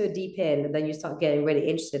go so deep in, then you start getting really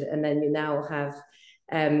interested, and then you now have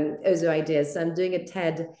other ideas. So I'm doing a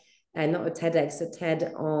TED, and not a TEDx, a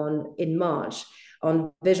TED in March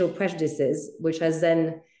on visual prejudices, which has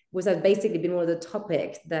basically been one of the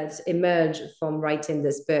topics that emerged from writing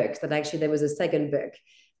this book. That actually there was a second book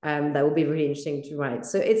that would be really interesting to write.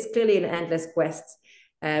 So it's clearly an endless quest,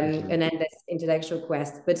 an endless intellectual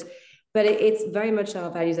quest, but it's very much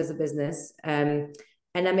our values as a business. And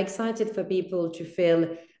I'm excited for people to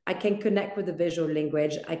feel I can connect with the visual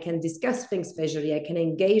language, I can discuss things visually, I can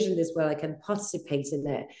engage in this world, I can participate in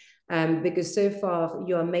it. Because so far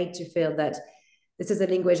you are made to feel that this is a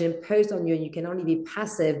language imposed on you and you can only be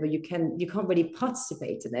passive, but you can't really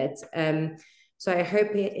participate in it. So I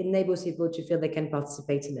hope it enables people to feel they can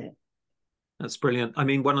participate in it. That's brilliant. I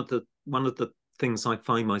mean, one of the things I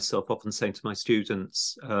find myself often saying to my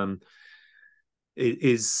students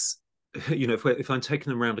is, if I'm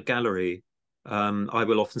taking them around a gallery, I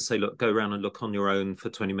will often say, look, go around and look on your own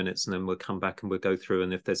for 20 minutes, and then we'll come back and we'll go through.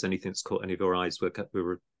 And if there's anything that's caught any of your eyes, we'll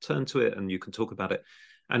return to it and you can talk about it.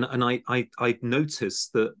 And I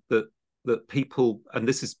noticed that people, and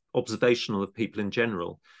this is observational of people in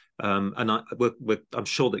general, and I'm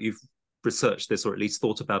sure that you've researched this or at least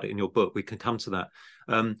thought about it in your book. We can come to that.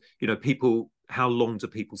 People, how long do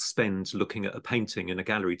people spend looking at a painting in a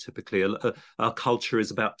gallery? Typically, our culture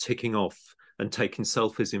is about ticking off and taking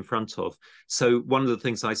selfies in front of. So one of the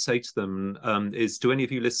things I say to them is, do any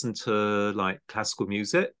of you listen to like classical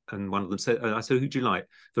music? And one of them said, I said, who do you like?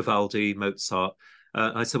 Vivaldi, Mozart.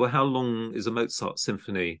 I said, well, how long is a Mozart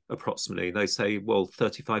symphony approximately? They say, well,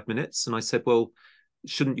 35 minutes. And I said, well,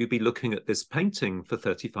 shouldn't you be looking at this painting for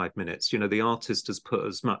 35 minutes? The artist has put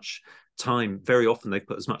as much time, very often they've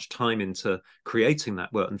put as much time into creating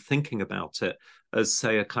that work and thinking about it as,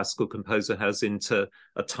 say, a classical composer has into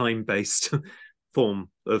a time-based form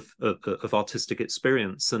of artistic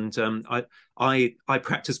experience. And I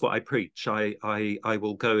practice what I preach. I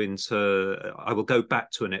will go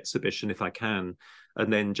back to an exhibition if I can,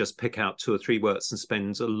 and then just pick out 2 or 3 works and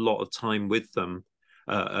spend a lot of time with them.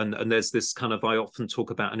 And there's this kind of, I often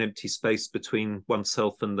talk about an empty space between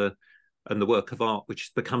oneself and and the work of art,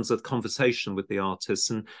 which becomes a conversation with the artists.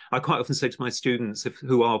 And I quite often say to my students,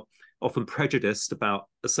 who are often prejudiced about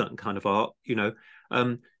a certain kind of art,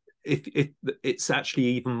 if it's actually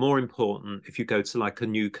even more important if you go to like a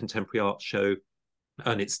new contemporary art show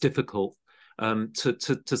and it's difficult,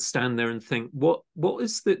 to stand there and think, what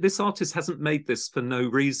is this artist hasn't made this for no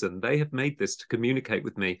reason. They have made this to communicate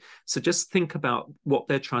with me. So just think about what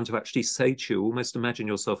they're trying to actually say to you. Almost imagine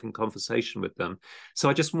yourself in conversation with them. So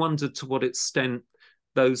I just wondered to what extent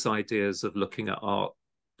those ideas of looking at art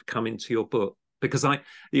come into your book. Because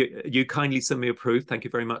you kindly sent me a proof, thank you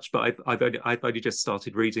very much. But I've only just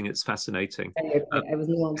started reading. It's fascinating. I was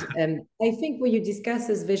not. I think what you discuss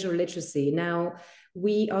is visual literacy. Now,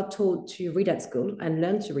 we are taught to read at school and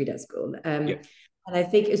learn to read at school. Yeah. And I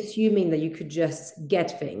think assuming that you could just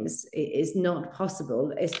get things is not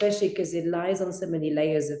possible, especially because it lies on so many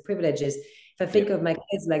layers of privileges. If I think of my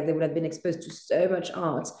kids, like they would have been exposed to so much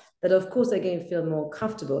art that, of course, they're going to feel more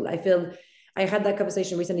comfortable. I had that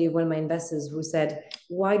conversation recently with one of my investors who said,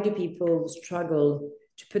 why do people struggle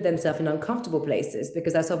to put themselves in uncomfortable places?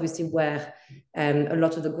 Because that's obviously where a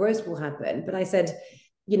lot of the growth will happen. But I said,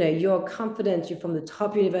 you're confident, you're from the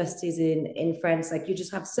top universities in France, like you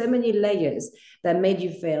just have so many layers that made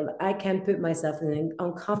you feel, I can put myself in an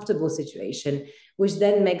uncomfortable situation, which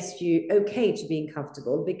then makes you okay to being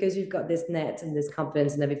comfortable because you've got this net and this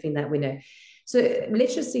confidence and everything that we know. So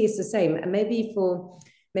literacy is the same. And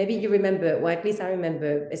maybe you remember, or at least I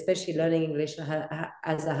remember, especially learning English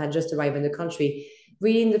as I had just arrived in the country,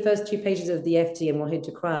 reading the first 2 pages of the FT and wanting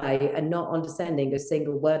to cry and not understanding a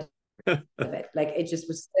single word of it. Like it just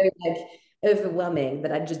was so like overwhelming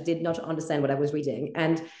that I just did not understand what I was reading.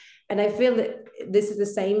 And I feel that this is the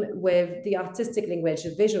same with the artistic language,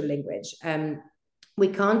 the visual language. We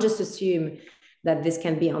can't just assume that this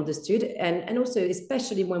can be understood. And also,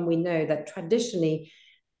 especially when we know that traditionally,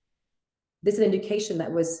 this is an education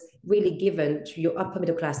that was really given to your upper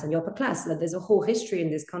middle class and your upper class. That there's a whole history in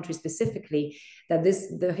this country specifically, that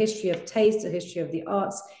the history of taste, the history of the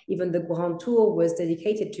arts, even the Grand Tour was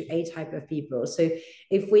dedicated to a type of people. So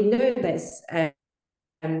if we know this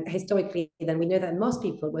historically, then we know that most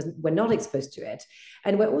people were not exposed to it.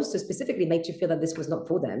 And we're also specifically made to feel that this was not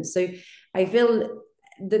for them. So I feel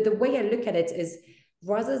that the way I look at it is,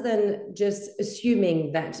 rather than just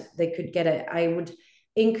assuming that they could get it, I would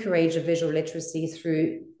encourage a visual literacy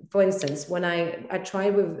through, for instance, when I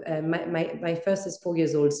tried with my first is 4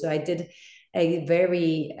 years old, so I did a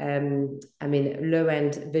very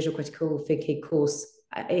low-end visual critical thinking course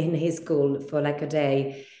in his school for like a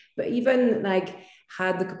day. But even like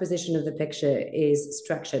how the composition of the picture is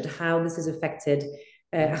structured, how this is affected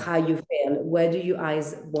how you feel, where do your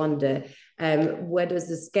eyes wander, where does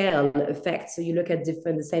the scale affect? So you look at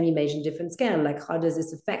the same image in different scale, like how does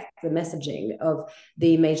this affect the messaging of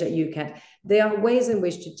the image that you get? There are ways in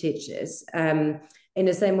which to teach this, in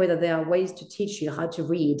the same way that there are ways to teach you how to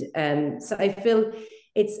read. So I feel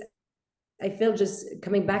just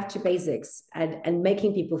coming back to basics and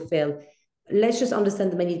making people feel, let's just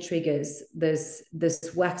understand the many triggers this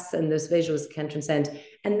wax and those visuals can transcend.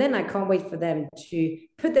 And then I can't wait for them to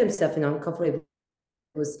put themselves in uncomfortable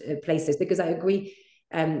places, because I agree,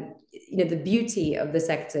 the beauty of the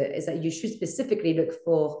sector is that you should specifically look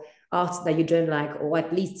for art that you don't like, or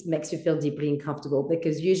at least makes you feel deeply uncomfortable,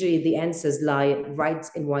 because usually the answers lie right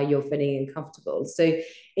in why you're feeling uncomfortable. So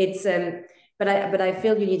it's, but I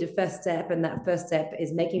feel you need a first step, and that first step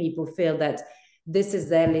is making people feel that this is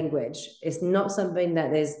their language. It's not something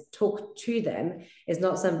that is taught to them. It's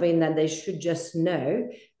not something that they should just know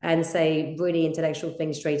and say really intellectual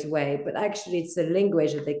things straight away, but actually it's a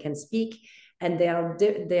language that they can speak, and they are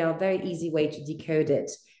a very easy way to decode it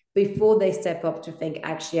before they step up to think,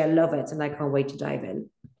 actually, I love it and I can't wait to dive in.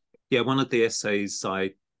 Yeah, one of the essays I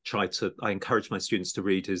encourage my students to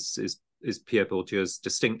read is Pierre Bourdieu's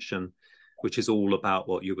Distinction, which is all about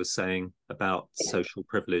what you were saying about social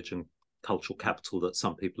privilege and cultural capital that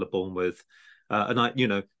some people are born with. And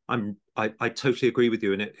I totally agree with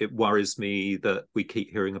you, and it worries me that we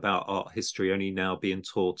keep hearing about art history only now being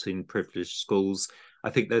taught in privileged schools. I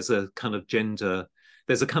think there's a kind of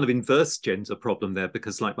inverse gender problem there,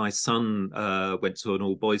 because like my son went to an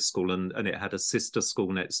all-boys school and it had a sister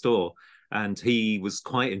school next door, and he was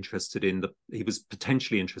quite interested he was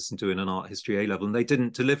potentially interested in doing an art history A-level, and they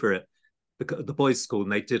didn't deliver it the boys' school,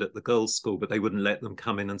 and they did at the girls' school, but they wouldn't let them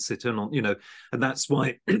come in and sit in on, and that's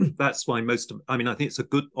why I think it's a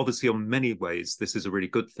good, obviously on many ways, this is a really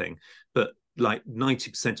good thing, but like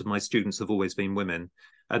 90% of my students have always been women.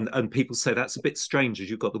 And people say that's a bit strange, as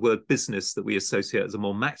you've got the word business that we associate as a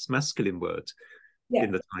more masculine word. Yeah,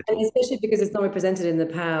 in the and title. especially because it's not represented in the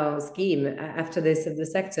power scheme after this of the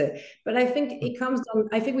sector. But I think it comes down,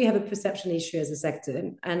 I think we have a perception issue as a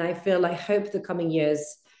sector. And I feel, I hope the coming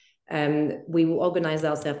years we will organize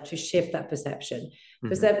ourselves to shift that perception.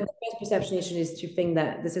 The first perception issue is to think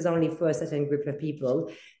that this is only for a certain group of people.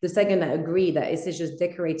 The second, I agree that it's just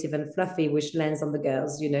decorative and fluffy, which lands on the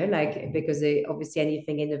girls, you know, like, because obviously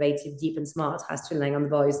anything innovative, deep and smart has to land on the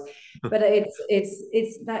boys. But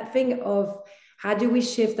it's that thing of, how do we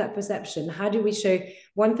shift that perception? How do we show?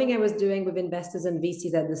 One thing I was doing with investors and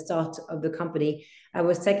VCs at the start of the company, I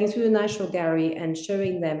was taking through the National Gallery and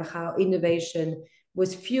showing them how innovation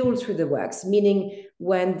was fueled through the works, meaning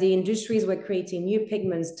when the industries were creating new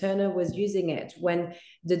pigments, Turner was using it. When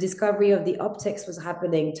the discovery of the optics was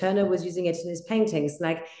happening, Turner was using it in his paintings.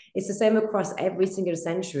 Like, it's the same across every single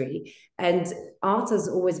century. And art has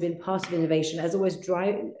always been part of innovation, has always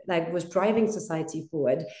was driving society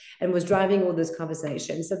forward and was driving all this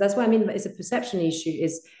conversation. So that's what I mean, it's a perception issue.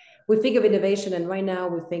 Is we think of innovation, and right now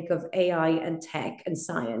we think of AI and tech and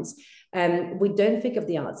science. We don't think of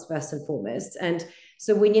the arts first and foremost. And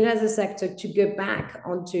so we need, as a sector, to go back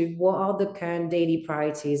onto what are the current daily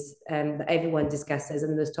priorities that everyone discusses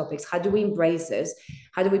in those topics. How do we embrace those?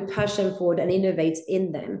 How do we push them forward and innovate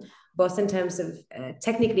in them, both in terms of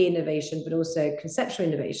technically innovation, but also conceptual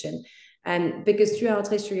innovation? Because throughout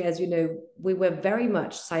history, as you know, we were very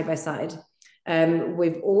much side by side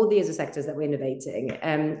with all the other sectors that we're innovating.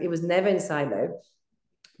 It was never in silo.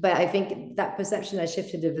 But I think that perception has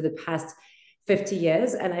shifted over the past 50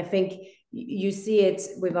 years. And I think you see it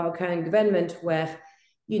with our current government, where,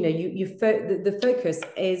 you know, the focus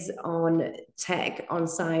is on tech, on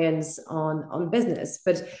science, on business.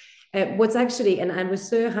 But what's actually, and I was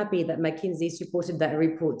so happy that McKinsey supported that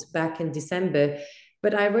report back in December.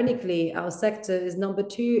 But ironically, our sector is number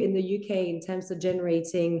 2 in the UK in terms of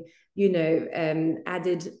generating, you know,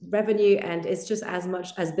 added revenue, and it's just as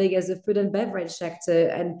much as big as the food and beverage sector,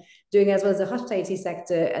 and doing as well as the hospitality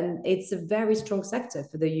sector, and it's a very strong sector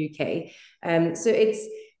for the UK. So it's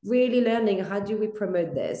really learning, how do we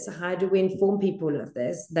promote this? How do we inform people of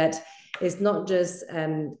this? That it's not just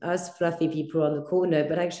us fluffy people on the corner,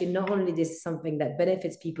 but actually not only this is something that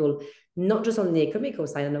benefits people, not just on the economical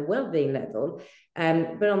side, on a well-being level,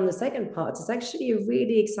 but on the second part, it's actually a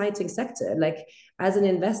really exciting sector. Like, as an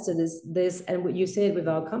investor, this, and what you said with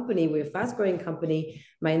our company, we're a fast-growing company.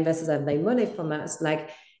 My investors have made money from us. Like,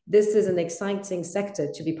 this is an exciting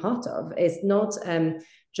sector to be part of. It's not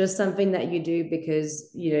just something that you do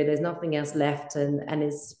because, you know, there's nothing else left, and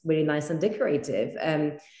it's really nice and decorative.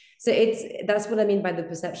 So that's what I mean by the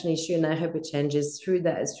perception issue, and I hope it changes through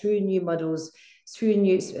that, through new models, through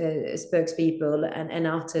new spokespeople and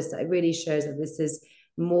artists. That really shows that this is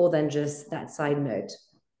more than just that side note.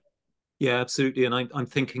 Yeah, absolutely. And I'm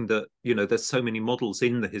thinking that, you know, there's so many models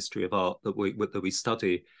in the history of art that we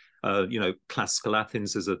study. You know, classical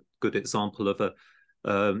Athens is a good example of a,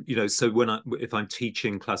 you know, so if I'm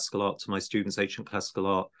teaching classical art to my students, ancient classical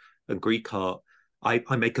art and Greek art,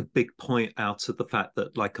 I make a big point out of the fact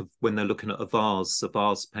that, like, when they're looking at a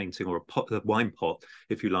vase painting, or a wine pot,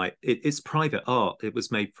 if you like, it's private art. It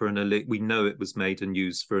was made for an elite. We know it was made and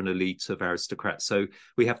used for an elite of aristocrats. So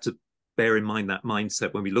we have to bear in mind that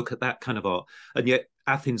mindset when we look at that kind of art. And yet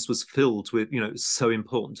Athens was filled with, you know, so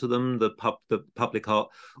important to them, the public art,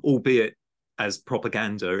 albeit as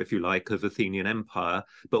propaganda, if you like, of Athenian Empire,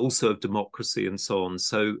 but also of democracy and so on.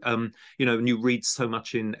 So, you know, and you read so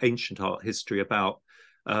much in ancient art history about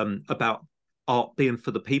art being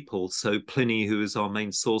for the people. So Pliny, who is our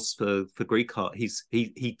main source for Greek art,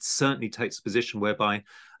 he certainly takes a position whereby,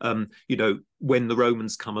 you know, when the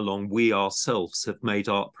Romans come along, we ourselves have made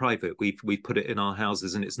art private. We've put it in our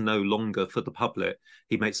houses, and it's no longer for the public.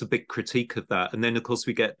 He makes a big critique of that. And then, of course,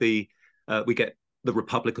 we get the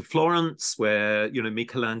Republic of Florence, where, you know,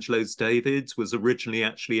 Michelangelo's David was originally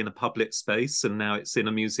actually in a public space, and now it's in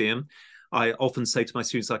a museum. I often say to my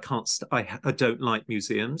students, I don't like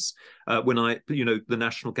museums. You know, the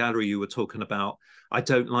National Gallery you were talking about, I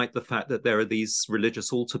don't like the fact that there are these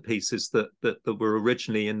religious altarpieces that were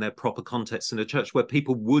originally in their proper context in a church, where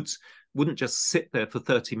people wouldn't just sit there for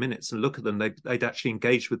 30 minutes and look at them. They'd actually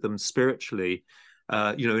engage with them spiritually.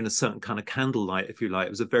 You know, in a certain kind of candlelight, if you like.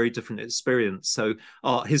 It was a very different experience. So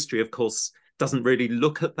art history, of course, doesn't really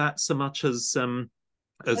look at that so much as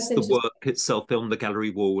the work itself on the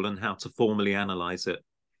gallery wall and how to formally analyze it.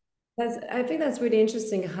 I think that's really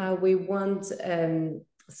interesting, how we want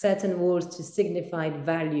certain walls to signify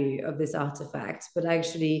value of this artifact, but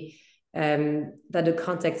actually that the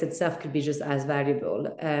context itself could be just as valuable.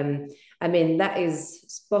 I mean, that is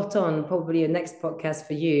spot on, probably a next podcast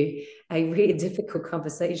for you, a really difficult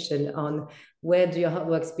conversation on where do your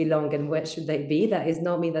artworks belong and where should they be? That is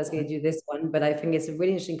not me that's going to do this one, but I think it's a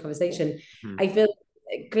really interesting conversation. I feel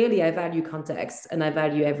clearly I value context and I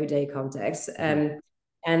value everyday context. And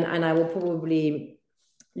I will probably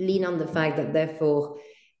lean on the fact that therefore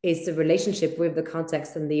it's the relationship with the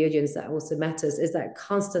context and the audience that also matters, is that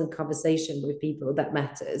constant conversation with people that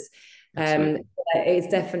matters. It's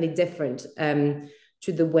definitely different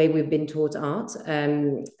to the way we've been taught art.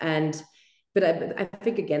 But I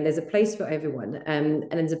think, again, there's a place for everyone,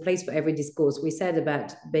 and there's a place for every discourse. We said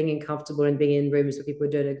about being uncomfortable and being in rooms where people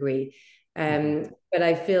don't agree. But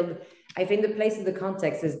I think the place of the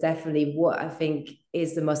context is definitely what I think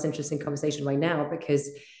is the most interesting conversation right now, because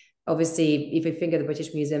obviously, if you think of the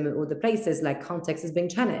British Museum or the places, like, context is being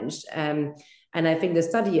challenged. And I think the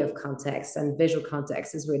study of context and visual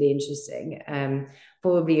context is really interesting.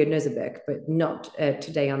 Probably another book, but not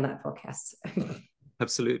today on that podcast.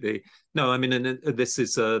 Absolutely. No, I mean, and this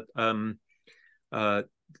is a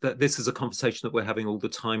this is a conversation that we're having all the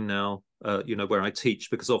time now, where I teach,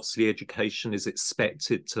 because obviously education is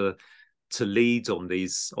expected to lead on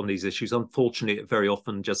these issues. Unfortunately, it very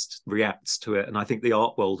often just reacts to it. And I think the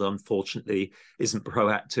art world, unfortunately, isn't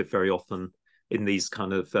proactive very often in these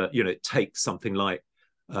kind of, it takes something like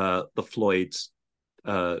the Floyd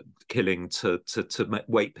killing to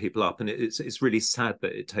wake people up. And it's really sad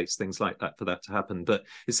that it takes things like that for that to happen. But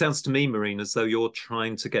it sounds to me, Maureen, as though you're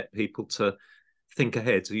trying to get people to think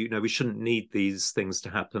ahead. We shouldn't need these things to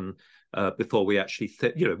happen before we actually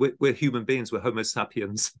we're human beings, we're Homo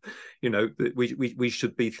sapiens. We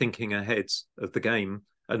should be thinking ahead of the game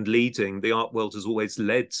and leading. The art world has always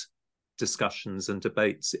led discussions and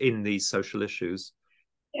debates in these social issues.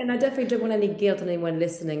 And I definitely don't want any guilt on anyone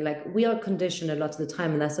listening. Like, we are conditioned a lot of the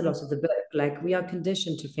time, and that's a lot of the book. Like, we are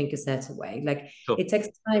conditioned to think a certain way. Like, sure. It takes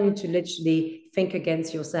time to literally think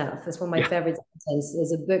against yourself. That's one of my favorite sentences.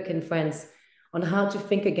 There's a book in France on how to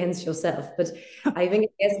think against yourself. But I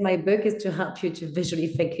think, my book is to help you to visually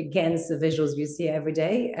think against the visuals you see every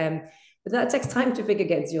day. But that takes time to think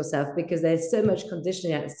against yourself, because there's so much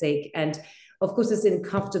conditioning at stake. And of course, it's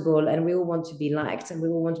uncomfortable, and we all want to be liked, and we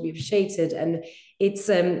all want to be appreciated. And it's,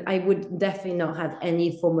 I would definitely not have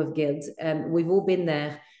any form of guilt. We've all been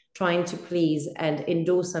there trying to please and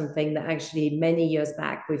endorse something that actually many years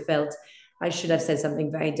back we felt I should have said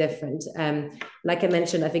something very different. Like I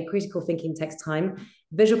mentioned, I think critical thinking takes time.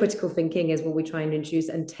 Visual critical thinking is what we're trying to introduce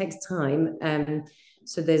and takes time.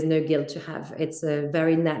 So there's no guilt to have. It's a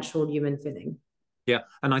very natural human feeling. Yeah,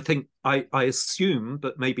 and I think I assume,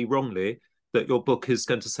 but maybe wrongly, that your book is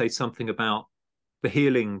going to say something about the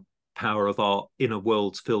healing power of art in a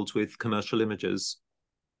world filled with commercial images.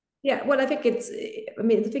 Yeah, well, I think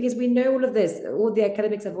the thing is, we know all of this. All the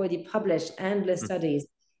academics have already published endless studies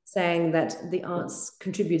saying that the arts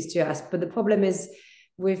contributes to us. But the problem is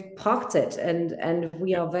we've parked it, and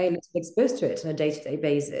we are very little exposed to it on a day-to-day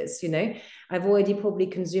basis. I've already probably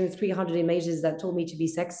consumed 300 images that told me to be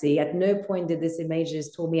sexy. At no point did these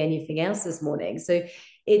images told me anything else this morning. So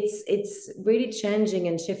it's really changing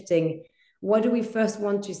and shifting. What do we first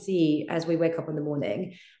want to see as we wake up in the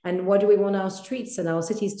morning? And what do we want our streets and our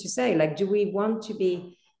cities to say? Like, do we want to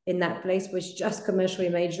be in that place with just commercial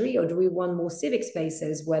imagery, or do we want more civic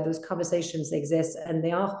spaces where those conversations exist and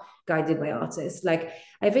they are guided by artists? Like,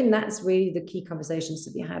 I think that's really the key conversations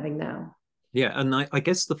to be having now. Yeah, and I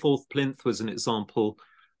guess the Fourth Plinth was an example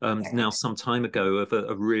now some time ago of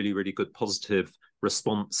a really, really good positive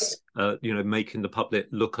response, making the public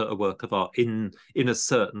look at a work of art in a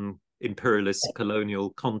certain imperialist colonial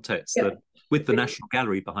context, that with the National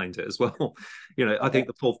Gallery behind it as well. I think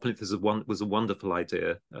the Fourth Plinth was a wonderful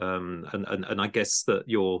idea, and I guess that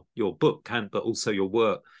your book but also your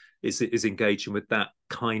work is engaging with that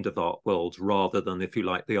kind of art world, rather than, if you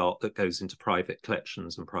like, the art that goes into private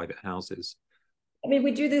collections and private houses. I mean,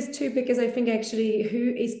 we do this too because I think actually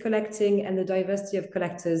who is collecting and the diversity of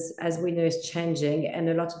collectors, as we know, is changing, and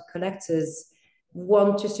a lot of collectors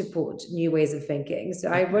want to support new ways of thinking. So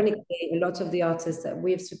ironically, a lot of the artists that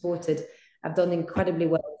we've supported have done incredibly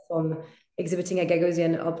well, from exhibiting at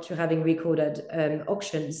Gagosian up to having recorded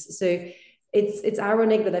auctions. So it's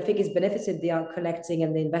ironic that I think it's benefited the art collecting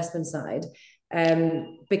and the investment side,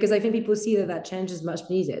 because I think people see that change is much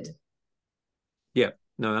needed. Yeah,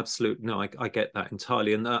 no, absolutely. No, I get that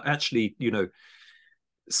entirely. And actually,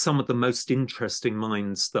 some of the most interesting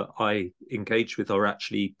minds that I engage with are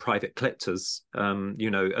actually private collectors, and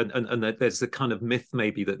there's a kind of myth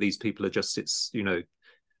maybe that these people are just,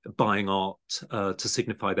 buying art to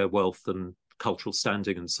signify their wealth and cultural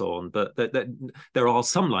standing and so on. But there are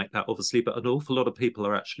some like that, obviously, but an awful lot of people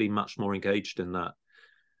are actually much more engaged in that,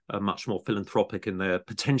 much more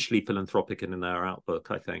potentially philanthropic in their outlook,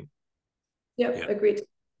 I think. Yeah, Yeah. agreed.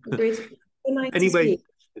 Agreed. So nice to Anyway,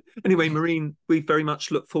 speak. Maureen, we very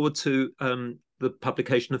much look forward to the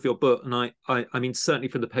publication of your book. And I mean, certainly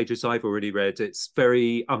from the pages I've already read, it's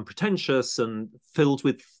very unpretentious and filled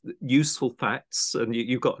with useful facts. And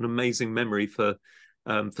you've got an amazing memory for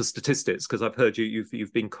statistics, because I've heard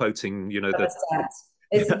you've been quoting, the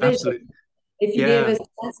It's a vision. absolute. If you give Yeah, a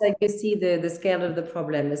stats, like you see the scale of the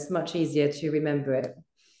problem, it's much easier to remember it.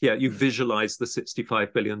 yeah, you visualize the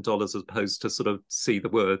 $65 billion as opposed to sort of see the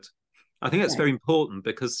word. I think that's very important,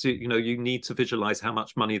 because you need to visualize how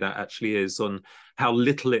much money that actually is, on how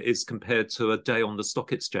little it is compared to a day on the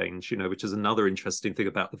stock exchange, which is another interesting thing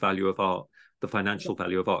about the value of art, the financial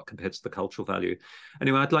value of art compared to the cultural value.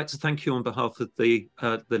 Anyway, I'd like to thank you on behalf of the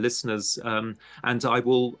listeners, and I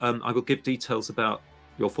will give details about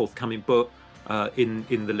your forthcoming book in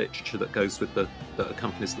the literature that goes with that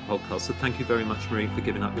accompanies the podcast. So thank you very much, Marie, for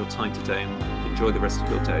giving up your time today, and enjoy the rest of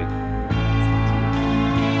your day.